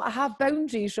 sister. We've got to have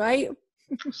boundaries, right?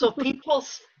 So people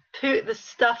put the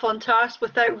stuff on us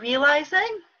without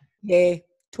realizing? Yeah,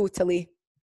 totally.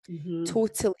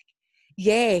 Totally.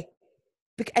 Yeah.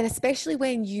 And especially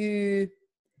when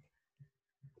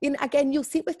again, you'll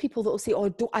see it with people that will say,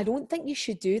 I don't think you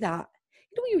should do that.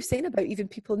 you know what you were saying about even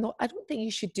people not, I don't think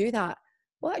you should do that.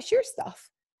 Well, that's your stuff.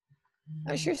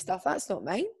 That's your stuff. That's not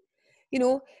mine. You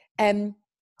know, and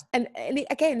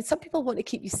again, some people want to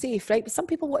keep you safe, right? But some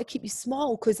people want to keep you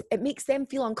small because it makes them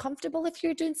feel uncomfortable if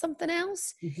you're doing something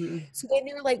else. So then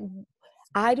they're like,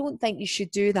 I don't think you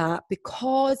should do that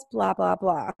because blah, blah,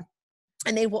 blah.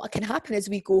 And then what can happen is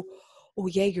we go, oh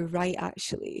yeah, you're right,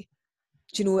 actually.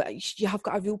 Do you know, you have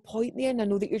got a real point there, and I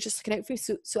know that you're just looking out for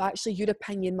you. So actually your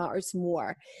opinion matters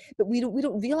more. But we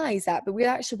don't realise that. But we're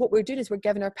actually, what we're doing is we're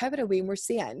giving our power away, and we're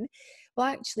saying, well,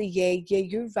 actually, yeah,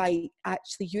 you're right.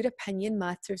 Actually, your opinion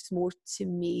matters more to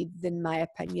me than my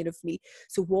opinion of me.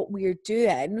 So what we're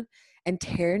doing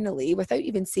internally, without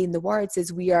even saying the words,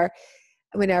 is we are,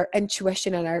 when our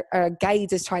intuition and our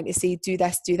guide is trying to say, do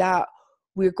this, do that,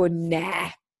 we're going, nah,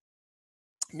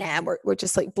 we're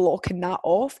just like blocking that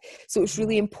off. So it's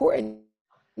really important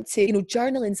to, you know,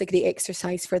 journaling's a great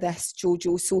exercise for this,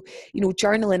 Jojo. So, you know,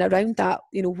 journaling around that,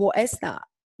 you know, what is that?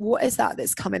 What is that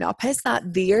that's coming up? Is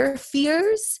that their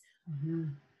fears?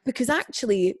 Because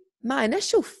actually, my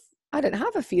initial, I didn't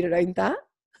have a fear around that.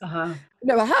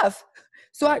 No, I have.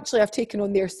 So actually, I've taken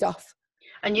on their stuff.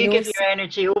 And you give your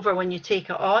energy over when you take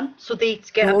it on. So they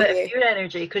get a bit of your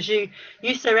energy because you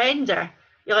surrender.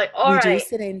 You're like, all right. We do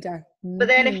surrender. But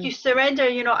then if you surrender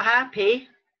and you're not happy,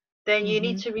 then you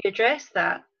need to readdress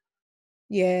that.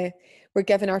 Yeah, we're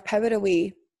giving our power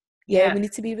away. Yeah, we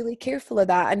need to be really careful of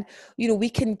that. And, you know, we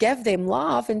can give them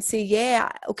love and say,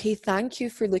 yeah, okay, thank you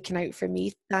for looking out for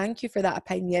me. Thank you for that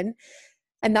opinion.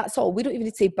 And that's all. We don't even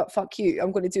need to say, but fuck you,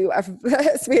 I'm going to do whatever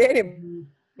that's me anyway.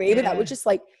 But that, we're just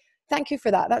like, thank you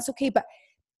for that. That's okay. But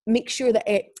make sure that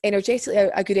energetically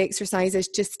a good exercise is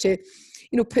just to,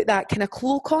 you know, put that kind of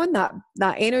cloak on,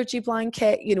 that energy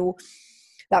blanket, you know,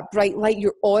 that bright light,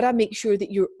 your aura. Make sure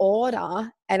that your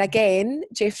aura, and again,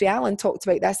 Jeffrey Allen talked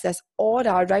about this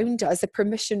aura around us, the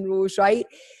permission rose, right?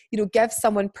 You know, give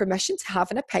someone permission to have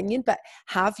an opinion, but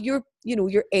have your, you know,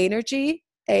 your energy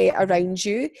around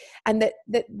you, and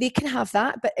that they can have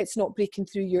that, but it's not breaking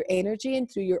through your energy and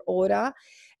through your aura.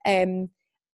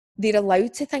 They're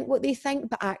allowed to think what they think,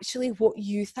 but actually what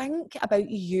you think about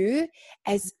you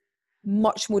is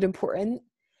much more important,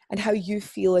 and how you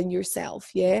feel in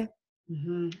yourself.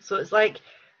 So it's like,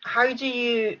 how do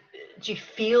you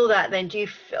feel that then? Do you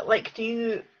feel like,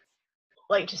 to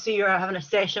see you're having a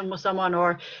session with someone,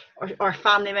 or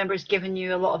family members giving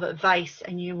you a lot of advice,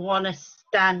 and you want to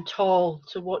stand tall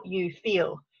to what you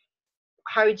feel?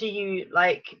 How do you,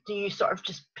 do you sort of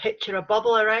just picture a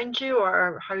bubble around you,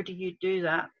 or how do you do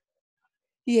that?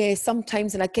 Yeah,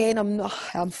 sometimes, and again, I'm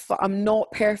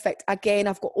not perfect. Again,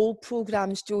 I've got old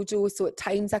programs, Jojo, so at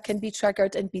times I can be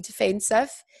triggered and be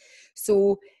defensive.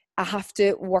 So I have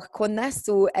to work on this.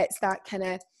 So it's that kind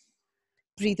of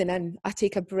breathing in. I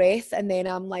take a breath, and then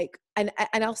I'm like, and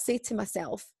I'll say to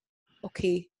myself,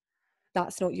 okay,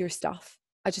 that's not your stuff.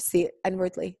 I just say it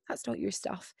inwardly, that's not your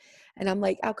stuff. And I'm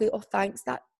like, okay, oh, thanks,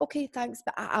 okay, thanks,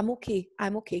 but I'm okay.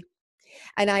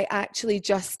 And I actually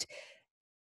just,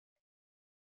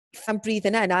 if I'm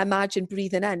breathing in, I imagine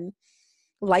breathing in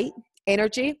light,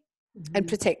 energy, and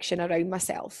protection around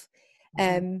myself.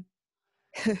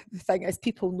 The thing is,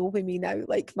 people know me now,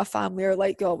 like my family are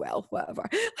like, oh well, whatever.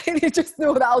 They just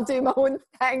know that I'll do my own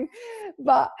thing.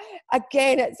 But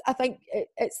again, I think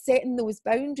it's setting those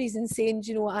boundaries and saying,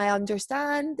 you know, I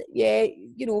understand, yeah,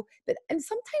 you know, and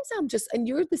sometimes I'm just, and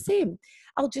you're the same,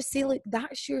 I'll just say, like,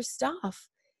 that's your stuff,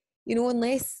 you know,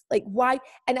 unless, like, why?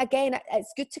 And again,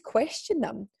 it's good to question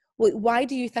them. Like, why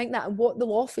do you think that? And what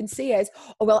they'll often say is,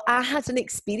 oh well, I had an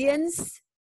experience.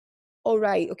 All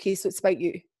right, okay, so it's about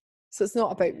you. So it's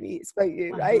not about me, it's about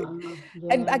you, right?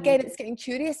 And again, it's getting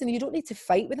curious, and you don't need to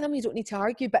fight with them, you don't need to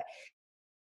argue, but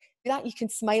that you can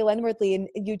smile inwardly, and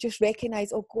you just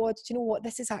recognize, oh God, do you know what?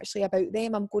 This is actually about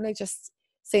them. I'm going to just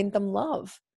send them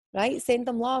love, right? Send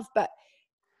them love, but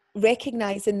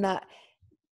recognizing that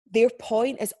their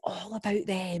point is all about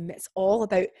them. It's all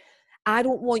about, I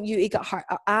don't want you to get hurt.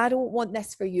 I don't want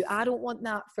this for you. I don't want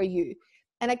that for you.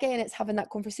 And again, it's having that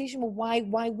conversation. Well,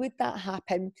 why would that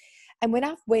happen? And when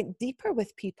I've went deeper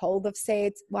with people, they've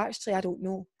said, well, actually, I don't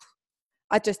know.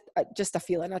 I just a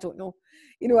feeling, I don't know.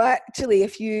 You know, actually,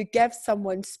 if you give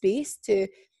someone space to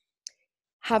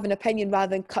have an opinion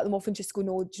rather than cut them off and just go,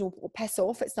 no, you know, piss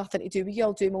off, it's nothing to do with you,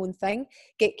 I'll do my own thing.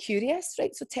 Get curious,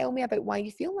 right? So tell me about why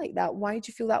you feel like that. Why do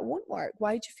you feel that won't work?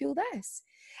 Why do you feel this?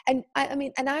 And I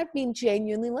mean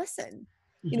genuinely listen,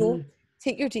 you know,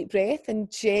 take your deep breath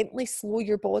and gently slow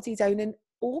your body down and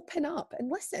open up and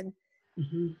listen.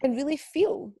 and really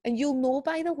feel. And you'll know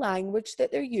by the language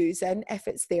that they're using if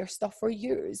it's their stuff or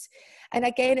yours. And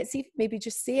again, it's even maybe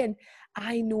just saying,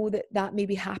 I know that that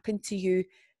maybe happened to you,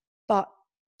 but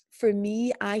for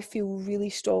me, I feel really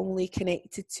strongly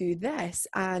connected to this.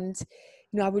 And,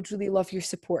 you know, I would really love your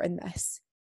support in this.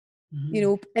 You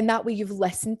know, and that way you've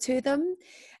listened to them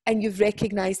and you've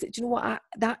recognized that, you know what,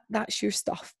 that's your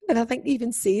stuff. And I think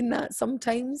even saying that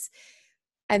sometimes,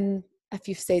 and if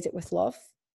you've said it with love,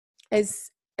 is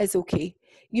okay.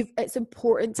 It's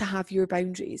important to have your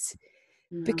boundaries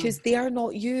because they are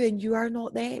not you and you are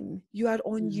not them. You are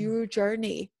on your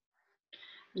journey.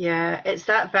 Yeah, it's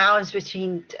that balance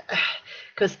between,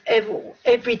 because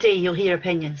every day you'll hear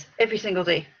opinions, every single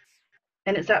day.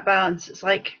 And it's that balance. It's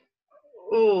like,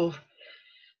 oh,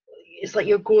 it's like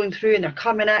you're going through and they're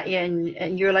coming at you,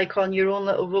 and you're like on your own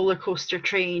little roller coaster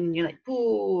train. You're like,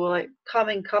 oh, like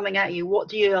coming at you. What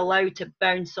do you allow to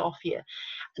bounce off you?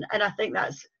 And I think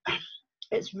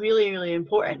it's really, really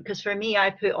important, because for me,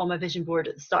 I put on my vision board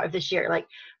at the start of this year, like,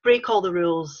 break all the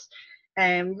rules,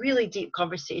 and really deep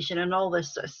conversation and all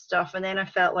this sort of stuff. And then I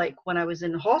felt like when I was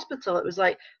in the hospital, it was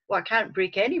like, well, I can't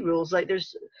break any rules. Like,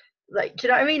 there's, like, do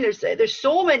you know what I mean? There's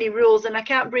so many rules and I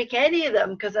can't break any of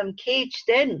them because I'm caged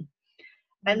in.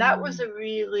 And that was a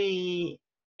really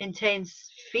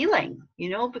intense feeling, you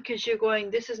know, because you're going,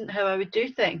 this isn't how I would do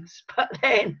things. But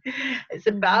then it's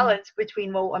a balance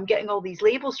between, well, I'm getting all these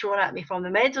labels thrown at me from the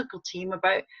medical team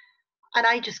about, and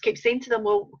I just keep saying to them,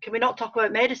 well, can we not talk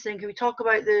about medicine? Can we talk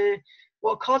about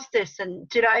what caused this? And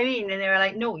do you know what I mean? And they were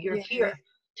like, no, you're here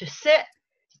to sit,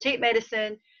 to take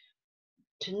medicine,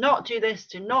 to not do this,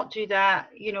 to not do that.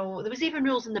 You know, there was even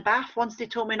rules in the bath. Once they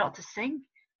told me not to sing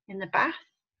in the bath.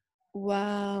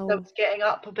 Wow. I was getting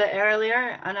up a bit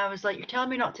earlier, and I was like, you're telling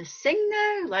me not to sing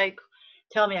now? Like,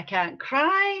 tell me I can't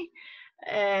cry.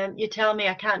 You tell me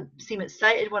I can't seem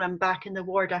excited when I'm back in the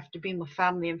ward after being with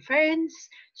family and friends.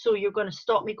 So you're going to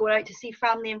stop me going out to see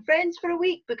family and friends for a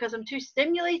week because I'm too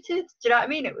stimulated? Do you know what I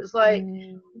mean? It was like,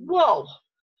 whoa,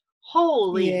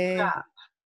 holy crap.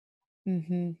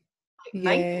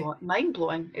 Mind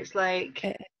blowing. It's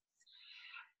like,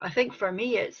 I think for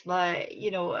me, it's like,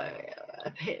 you know,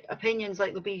 opinions, like,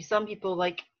 there'll be some people,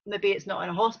 like, maybe it's not in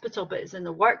a hospital, but it's in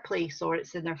the workplace or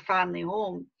it's in their family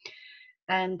home.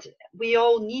 And we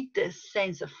all need this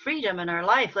sense of freedom in our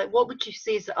life. Like, what would you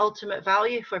say is the ultimate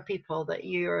value for people that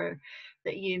you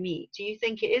meet? Do you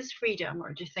think it is freedom,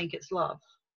 or do you think it's love?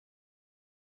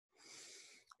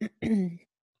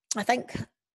 I think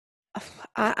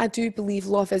I do believe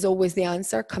love is always the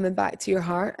answer, coming back to your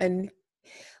heart and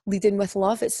leading with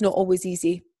love. It's not always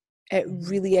easy. It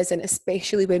really isn't,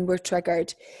 especially when we're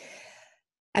triggered.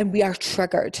 And we are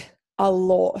triggered a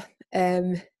lot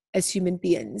as human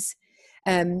beings.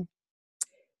 The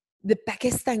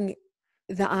biggest thing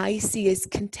that I see is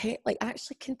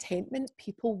contentment,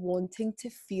 people wanting to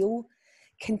feel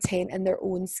content in their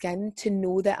own skin, to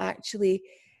know that actually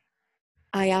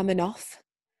I am enough.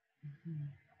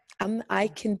 I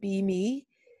can be me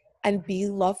and be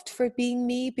loved for being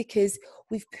me, because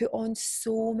we've put on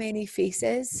so many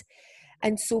faces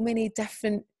and so many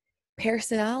different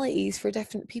personalities for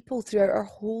different people throughout our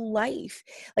whole life.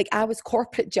 Like, I was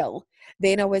corporate Jill,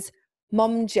 then I was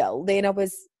mum Jill, then I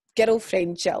was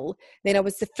girlfriend Jill, then I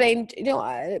was the friend, you know,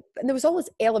 and there was always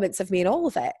elements of me in all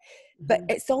of it. But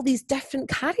it's all these different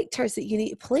characters that you need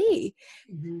to play.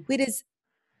 Whereas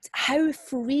how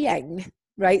freeing,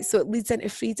 right? So it leads into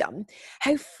freedom.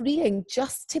 How freeing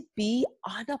just to be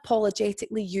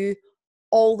unapologetically you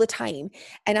all the time.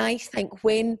 And I think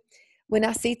when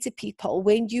I say to people,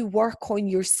 when you work on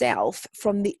yourself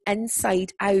from the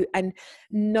inside out and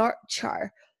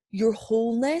nurture your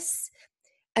wholeness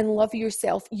and love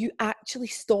yourself, you actually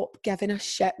stop giving a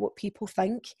shit what people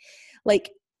think.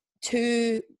 Like,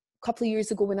 a couple of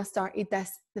years ago when I started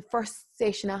this, the first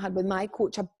session I had with my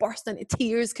coach, I burst into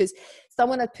tears because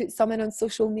someone had put something on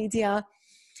social media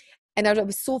and I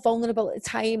was so vulnerable at the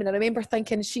time, and I remember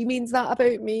thinking, she means that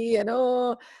about me, and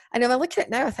when I look at it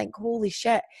now, I think, holy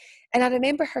shit. And I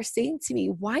remember her saying to me,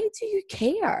 why do you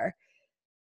care?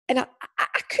 And I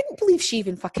couldn't believe she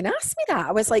even fucking asked me that.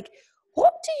 I was like,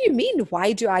 what do you mean,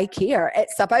 why do I care?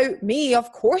 It's about me,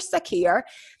 of course I care.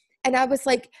 And I was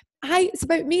like, it's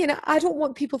about me, and I don't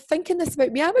want people thinking this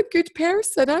about me. I'm a good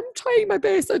person, I'm trying my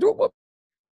best, I don't want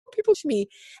people to me.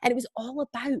 And it was all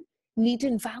about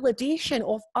needing validation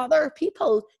of other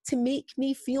people to make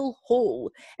me feel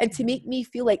whole and to make me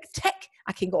feel like, tick,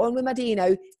 I can go on with my day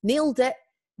now, nailed it,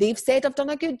 they've said I've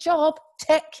done a good job,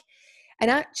 tick. And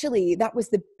actually that was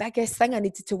the biggest thing I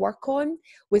needed to work on,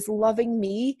 was loving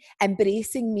me,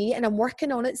 embracing me, and I'm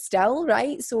working on it still,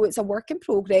 right? So it's a work in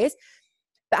progress.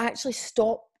 but actually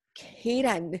stop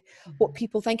caring what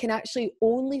people think. And actually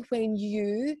only when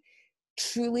you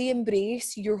truly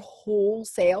embrace your whole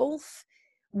self,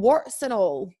 warts and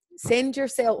all, send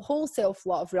yourself whole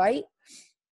self-love, right,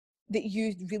 that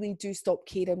you really do stop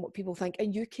caring what people think,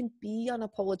 and you can be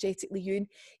unapologetically you, and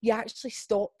you actually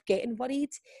stop getting worried,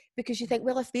 because you think,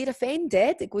 well, if they're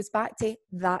offended, it goes back to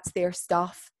that's their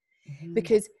stuff.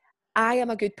 Because I am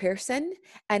a good person,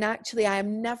 and actually I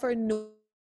am never knowing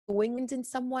in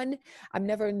someone, I'm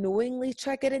never knowingly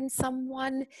triggering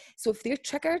someone. So if they're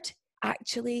triggered,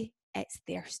 actually it's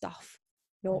their stuff,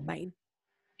 not mine.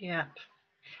 Yeah.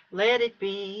 Let it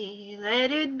be,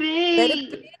 let it Let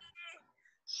it be. be.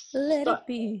 Let Su- it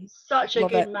be. Such a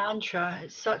Love good it. mantra.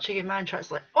 It's such a good mantra.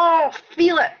 It's like, oh,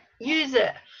 feel it, use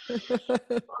it.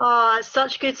 Oh,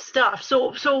 such good stuff.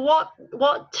 So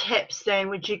what tips then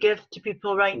would you give to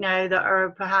people right now that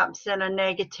are perhaps in a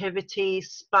negativity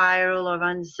spiral of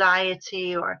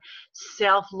anxiety or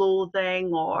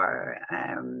self-loathing or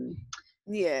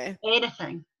Yeah.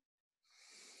 anything?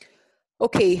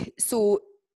 Okay, so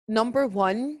number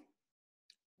one,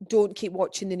 don't keep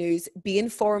watching the news. Be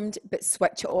informed, but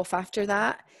switch it off after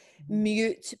that.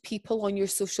 Mute people on your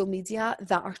social media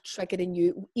that are triggering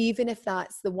you, even if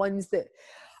that's the ones that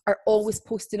are always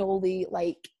posting all the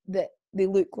like that they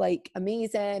look like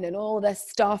amazing and all this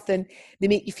stuff, and they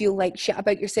make you feel like shit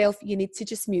about yourself. You need to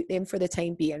just mute them for the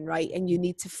time being, right? And you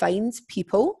need to find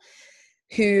people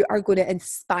who are going to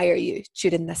inspire you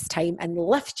during this time and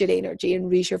lift your energy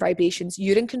and raise your vibrations.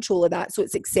 You're in control of that. So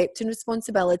it's accepting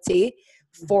responsibility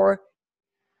for,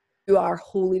 you are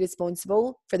wholly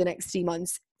responsible for the next 3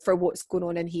 months for what's going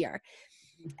on in here.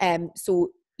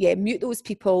 So yeah, mute those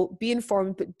people, be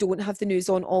informed, but don't have the news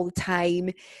on all the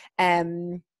time.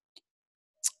 And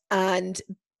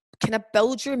kind of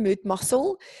build your mood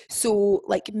muscle. So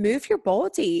like move your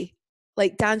body,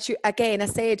 like dance. You again, I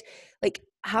said, like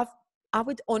I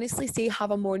would honestly say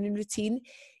have a morning routine.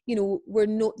 You know,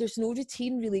 there's no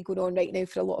routine really going on right now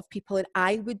for a lot of people, and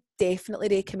I would definitely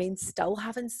recommend still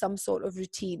having some sort of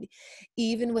routine,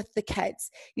 even with the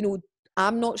kids. You know,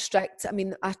 I'm not strict. I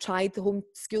mean, I tried the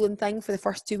homeschooling thing for the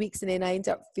first 2 weeks, and then I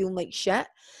ended up feeling like shit.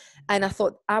 And I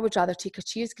thought I would rather take a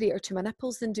cheese grater to my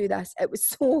nipples than do this. It was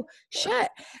so shit.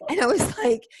 And I was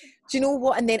like, do you know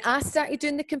what? And then I started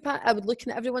doing I would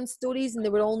looking at everyone's stories and they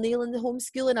were all nailing the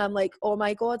homeschooling. I'm like, oh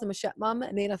my God, I'm a shit mum.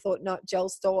 And then I thought, no, Jill,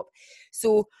 stop.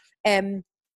 So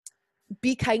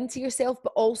be kind to yourself,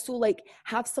 but also like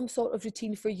have some sort of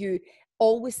routine for you.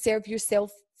 Always serve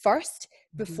yourself first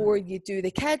before you do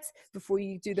the kids, before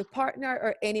you do the partner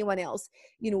or anyone else.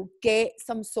 You know, get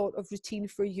some sort of routine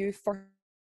for you first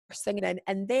singing in,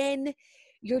 and then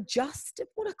you're just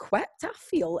more equipped, I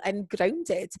feel, and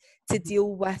grounded to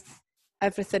deal with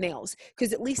everything else.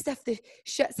 Because at least if the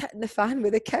shit's hitting the fan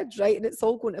with the kids, right, and it's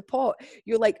all going to pot,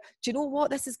 you're like, do you know what,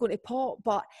 this is going to pot,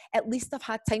 but at least I've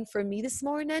had time for me this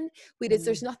morning. Whereas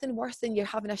there's nothing worse than you're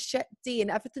having a shit day and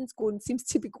everything's seems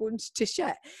to be going to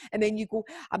shit, and then you go,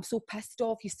 I'm so pissed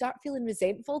off. You start feeling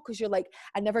resentful because you're like,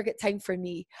 I never get time for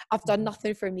me, I've done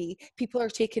nothing for me, people are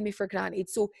taking me for granted.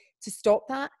 So to stop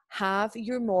that, have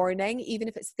your morning, even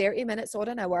if it's 30 minutes or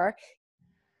an hour,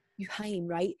 you time,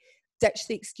 right? Ditch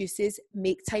the excuses,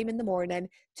 make time in the morning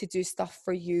to do stuff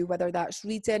for you, whether that's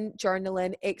reading,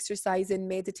 journaling, exercising,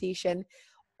 meditation,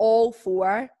 all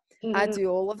four. I do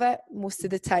all of it most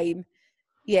of the time.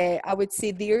 Yeah, I would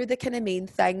say they're the kind of main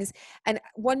things. And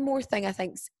one more thing I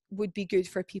think would be good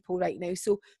for people right now.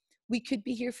 So we could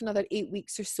be here for another 8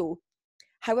 weeks or so.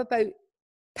 How about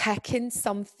picking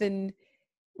something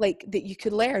like that you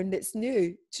could learn that's new?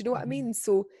 Do you know what I mean?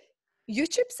 So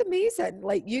YouTube's amazing.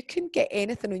 Like you can get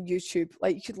anything on YouTube.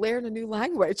 Like you could learn a new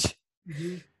language.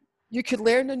 You could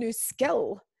learn a new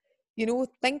skill. You know,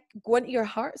 go into your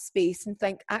heart space and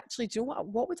think, actually, do you know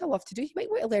what would I love to do? You might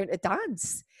want to learn to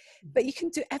dance, but you can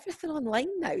do everything online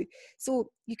now. So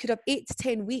you could have 8 to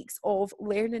 10 weeks of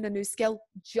learning a new skill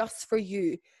just for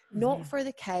you, not for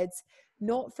the kids,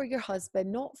 not for your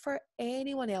husband, not for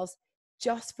anyone else,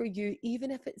 just for you.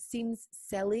 Even if it seems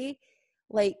silly,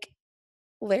 like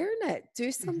learn it,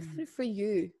 do something for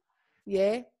you.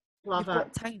 Yeah, Love you've it.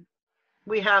 got time.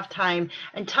 We have time,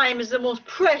 and time is the most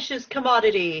precious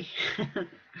commodity.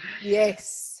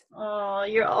 Yes. Oh,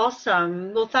 you're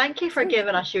awesome. Well, thank you for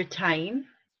giving us your time.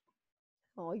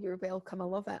 Oh, you're welcome. I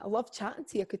love it. I love chatting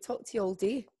to you. I could talk to you all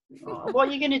day. What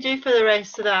are you going to do for the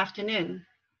rest of the afternoon?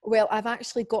 Well, I've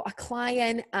actually got a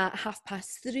client at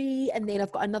 3:30, and then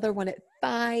I've got another one at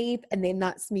 5, and then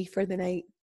that's me for the night.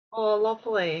 Oh,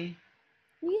 lovely.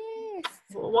 Yes.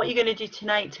 What are you going to do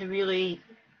tonight to really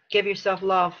give yourself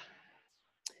love?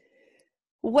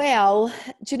 Well,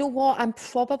 do you know what? I'm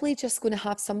probably just going to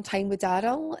have some time with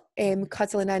Daryl,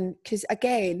 cuddling in, because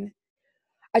again,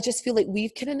 I just feel like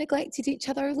we've kind of neglected each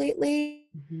other lately.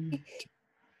 Mm-hmm.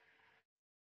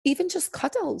 Even just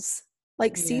cuddles,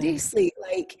 like Yeah. seriously,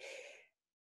 like,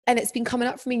 and it's been coming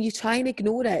up for me, and you try and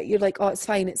ignore it. You're like, oh, it's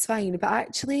fine. But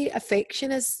actually,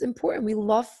 affection is important. We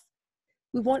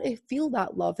want to feel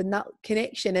that love and that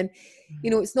connection. And,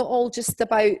 it's not all just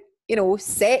about,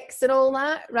 sex and all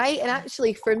that, right? And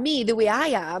actually, for me, the way I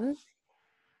am,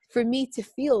 for me to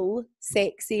feel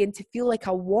sexy and to feel like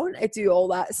I want to do all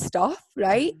that stuff,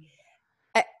 right?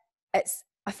 It's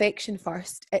affection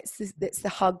first. It's the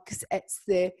hugs. It's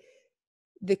the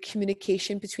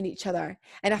communication between each other.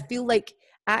 And I feel like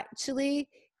actually,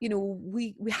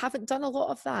 we haven't done a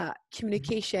lot of that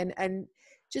communication and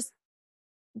just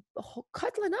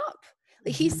cuddling up.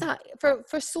 Like he sat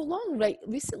for so long, right?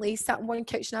 Recently he sat on one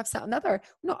couch and I've sat on another.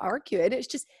 We're not arguing. It's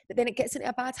just that then it gets into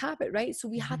a bad habit, right? So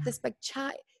we had this big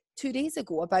chat 2 days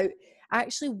ago about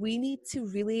actually we need to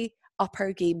really up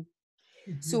our game.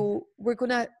 So we're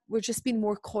just being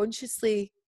more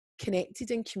consciously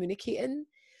connected and communicating.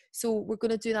 So we're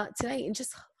gonna do that tonight and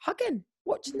just hugging,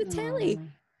 watching the telly,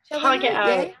 chilling Hug it out,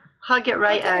 out. yeah. Hug it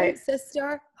right Hug it out. out,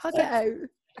 sister. Hug it out.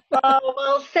 Oh,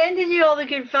 well, sending you all the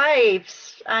good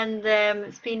vibes, and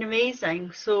it's been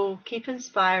amazing. So keep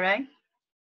inspiring.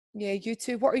 Yeah, you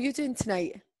too. What are you doing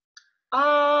tonight?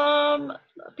 I've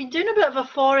been doing a bit of a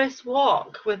forest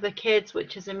walk with the kids,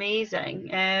 which is amazing.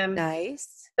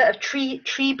 Nice. Bit of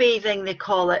tree bathing, they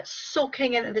call it,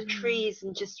 soaking into the trees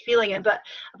and just feeling it. But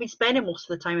I've been spending most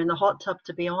of the time in the hot tub,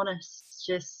 to be honest,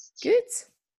 just Good.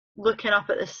 looking up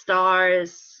at the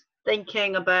stars,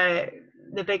 thinking about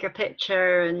the bigger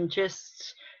picture, and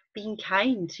just being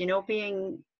kind.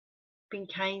 Being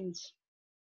kind.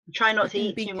 Try not to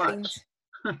eat Be too kind. much.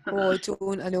 Oh,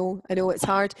 I know it's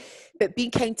hard. But be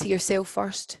kind to yourself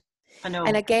first. I know.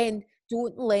 And again,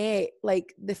 don't let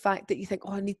like the fact that you think,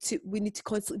 oh, we need to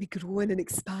constantly be growing and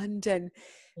expanding.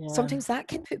 Yeah. Sometimes that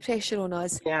can put pressure on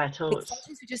us. Yeah, totally. Like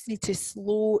sometimes we just need to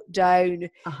slow down.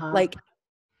 Like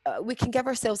we can give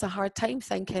ourselves a hard time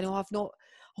thinking, I've not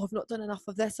done enough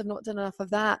of this, I've not done enough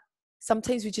of that.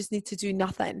 Sometimes we just need to do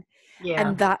nothing. Yeah.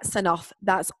 And that's enough.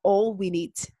 That's all we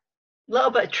need.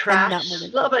 Little bit of trash,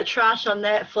 little bit of trash on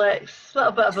Netflix,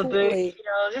 little bit of a book,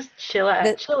 just chill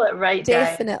it right down.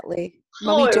 Definitely.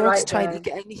 Mummy Dog's trying to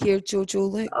get in here,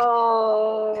 Jojo, look.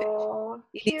 Oh,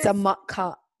 he needs a mutt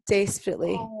cut,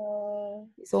 desperately. Oh.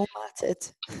 He's all matted.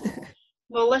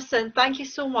 Well, listen, thank you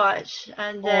so much.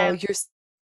 And you're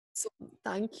so,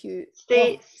 thank you.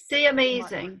 Stay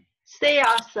amazing. Stay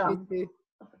awesome.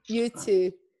 You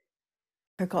too.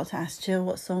 Forgot to ask Jill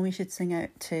what song we should sing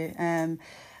out to.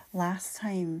 Last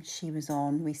time she was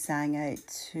on, we sang out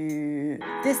to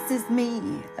This Is Me,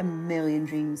 A Million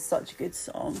Dreams, such a good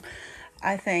song.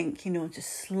 I think,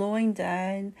 just slowing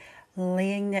down,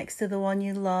 laying next to the one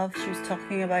you love. She was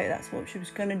talking about that's what she was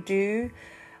going to do.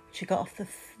 She got off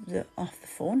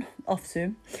off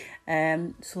Zoom.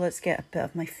 So let's get a bit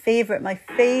of my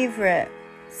favourite,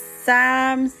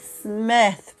 Sam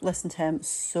Smith. Listen to him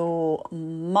so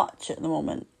much at the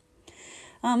moment.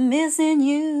 I'm missing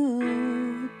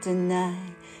you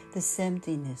tonight. This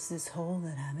emptiness, this hole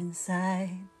that I'm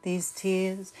inside. These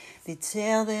tears, they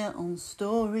tell their own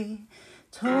story.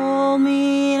 Told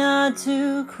me not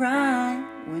to cry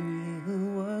when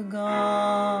you were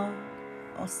gone.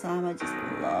 Oh, Sam, I just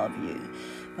love you.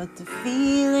 But the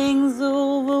feeling's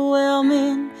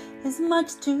overwhelming. It's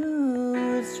much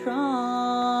too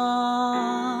strong.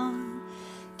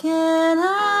 Can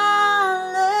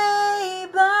I lay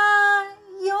by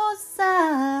your side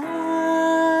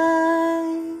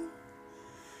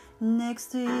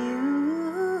next to you,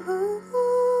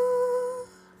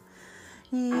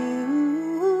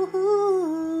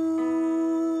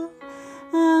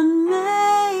 and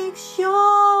make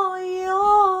sure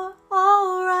you're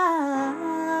alright?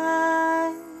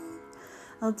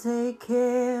 I'll take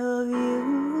care of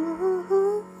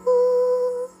you.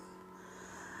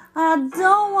 I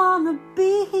don't want to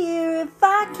be here if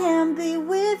I can't be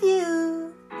with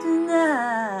you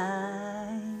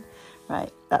tonight.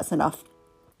 Right, that's enough.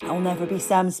 I'll never be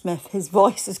Sam Smith. His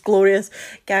voice is glorious.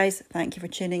 Guys, thank you for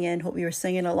tuning in. Hope you were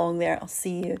singing along there. I'll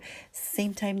see you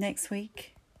same time next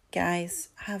week. Guys,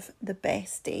 have the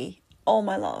best day. All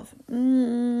my love.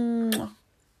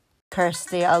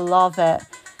 Kirsty, I love it.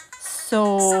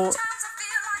 So,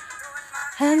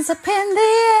 hands up in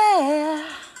the air.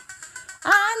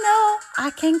 I know I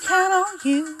can count on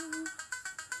you.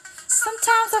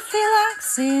 Sometimes I feel like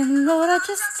saying, Lord, I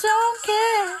just don't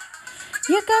care.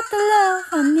 You got the love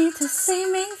I need to see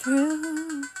me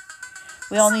through.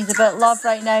 We all need a bit of love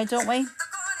right now, don't we? And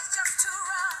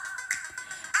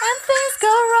things go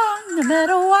wrong no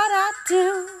matter what I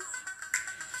do.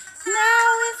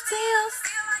 Now it feels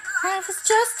life is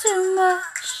just too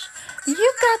much.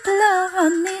 You got the love I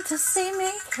need to see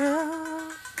me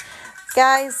through.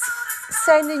 Guys,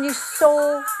 sending you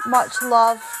so much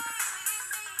love.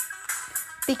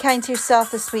 Be kind to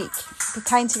yourself this week. Be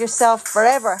kind to yourself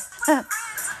forever.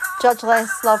 Judge less,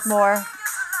 love more.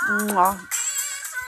 Mwah.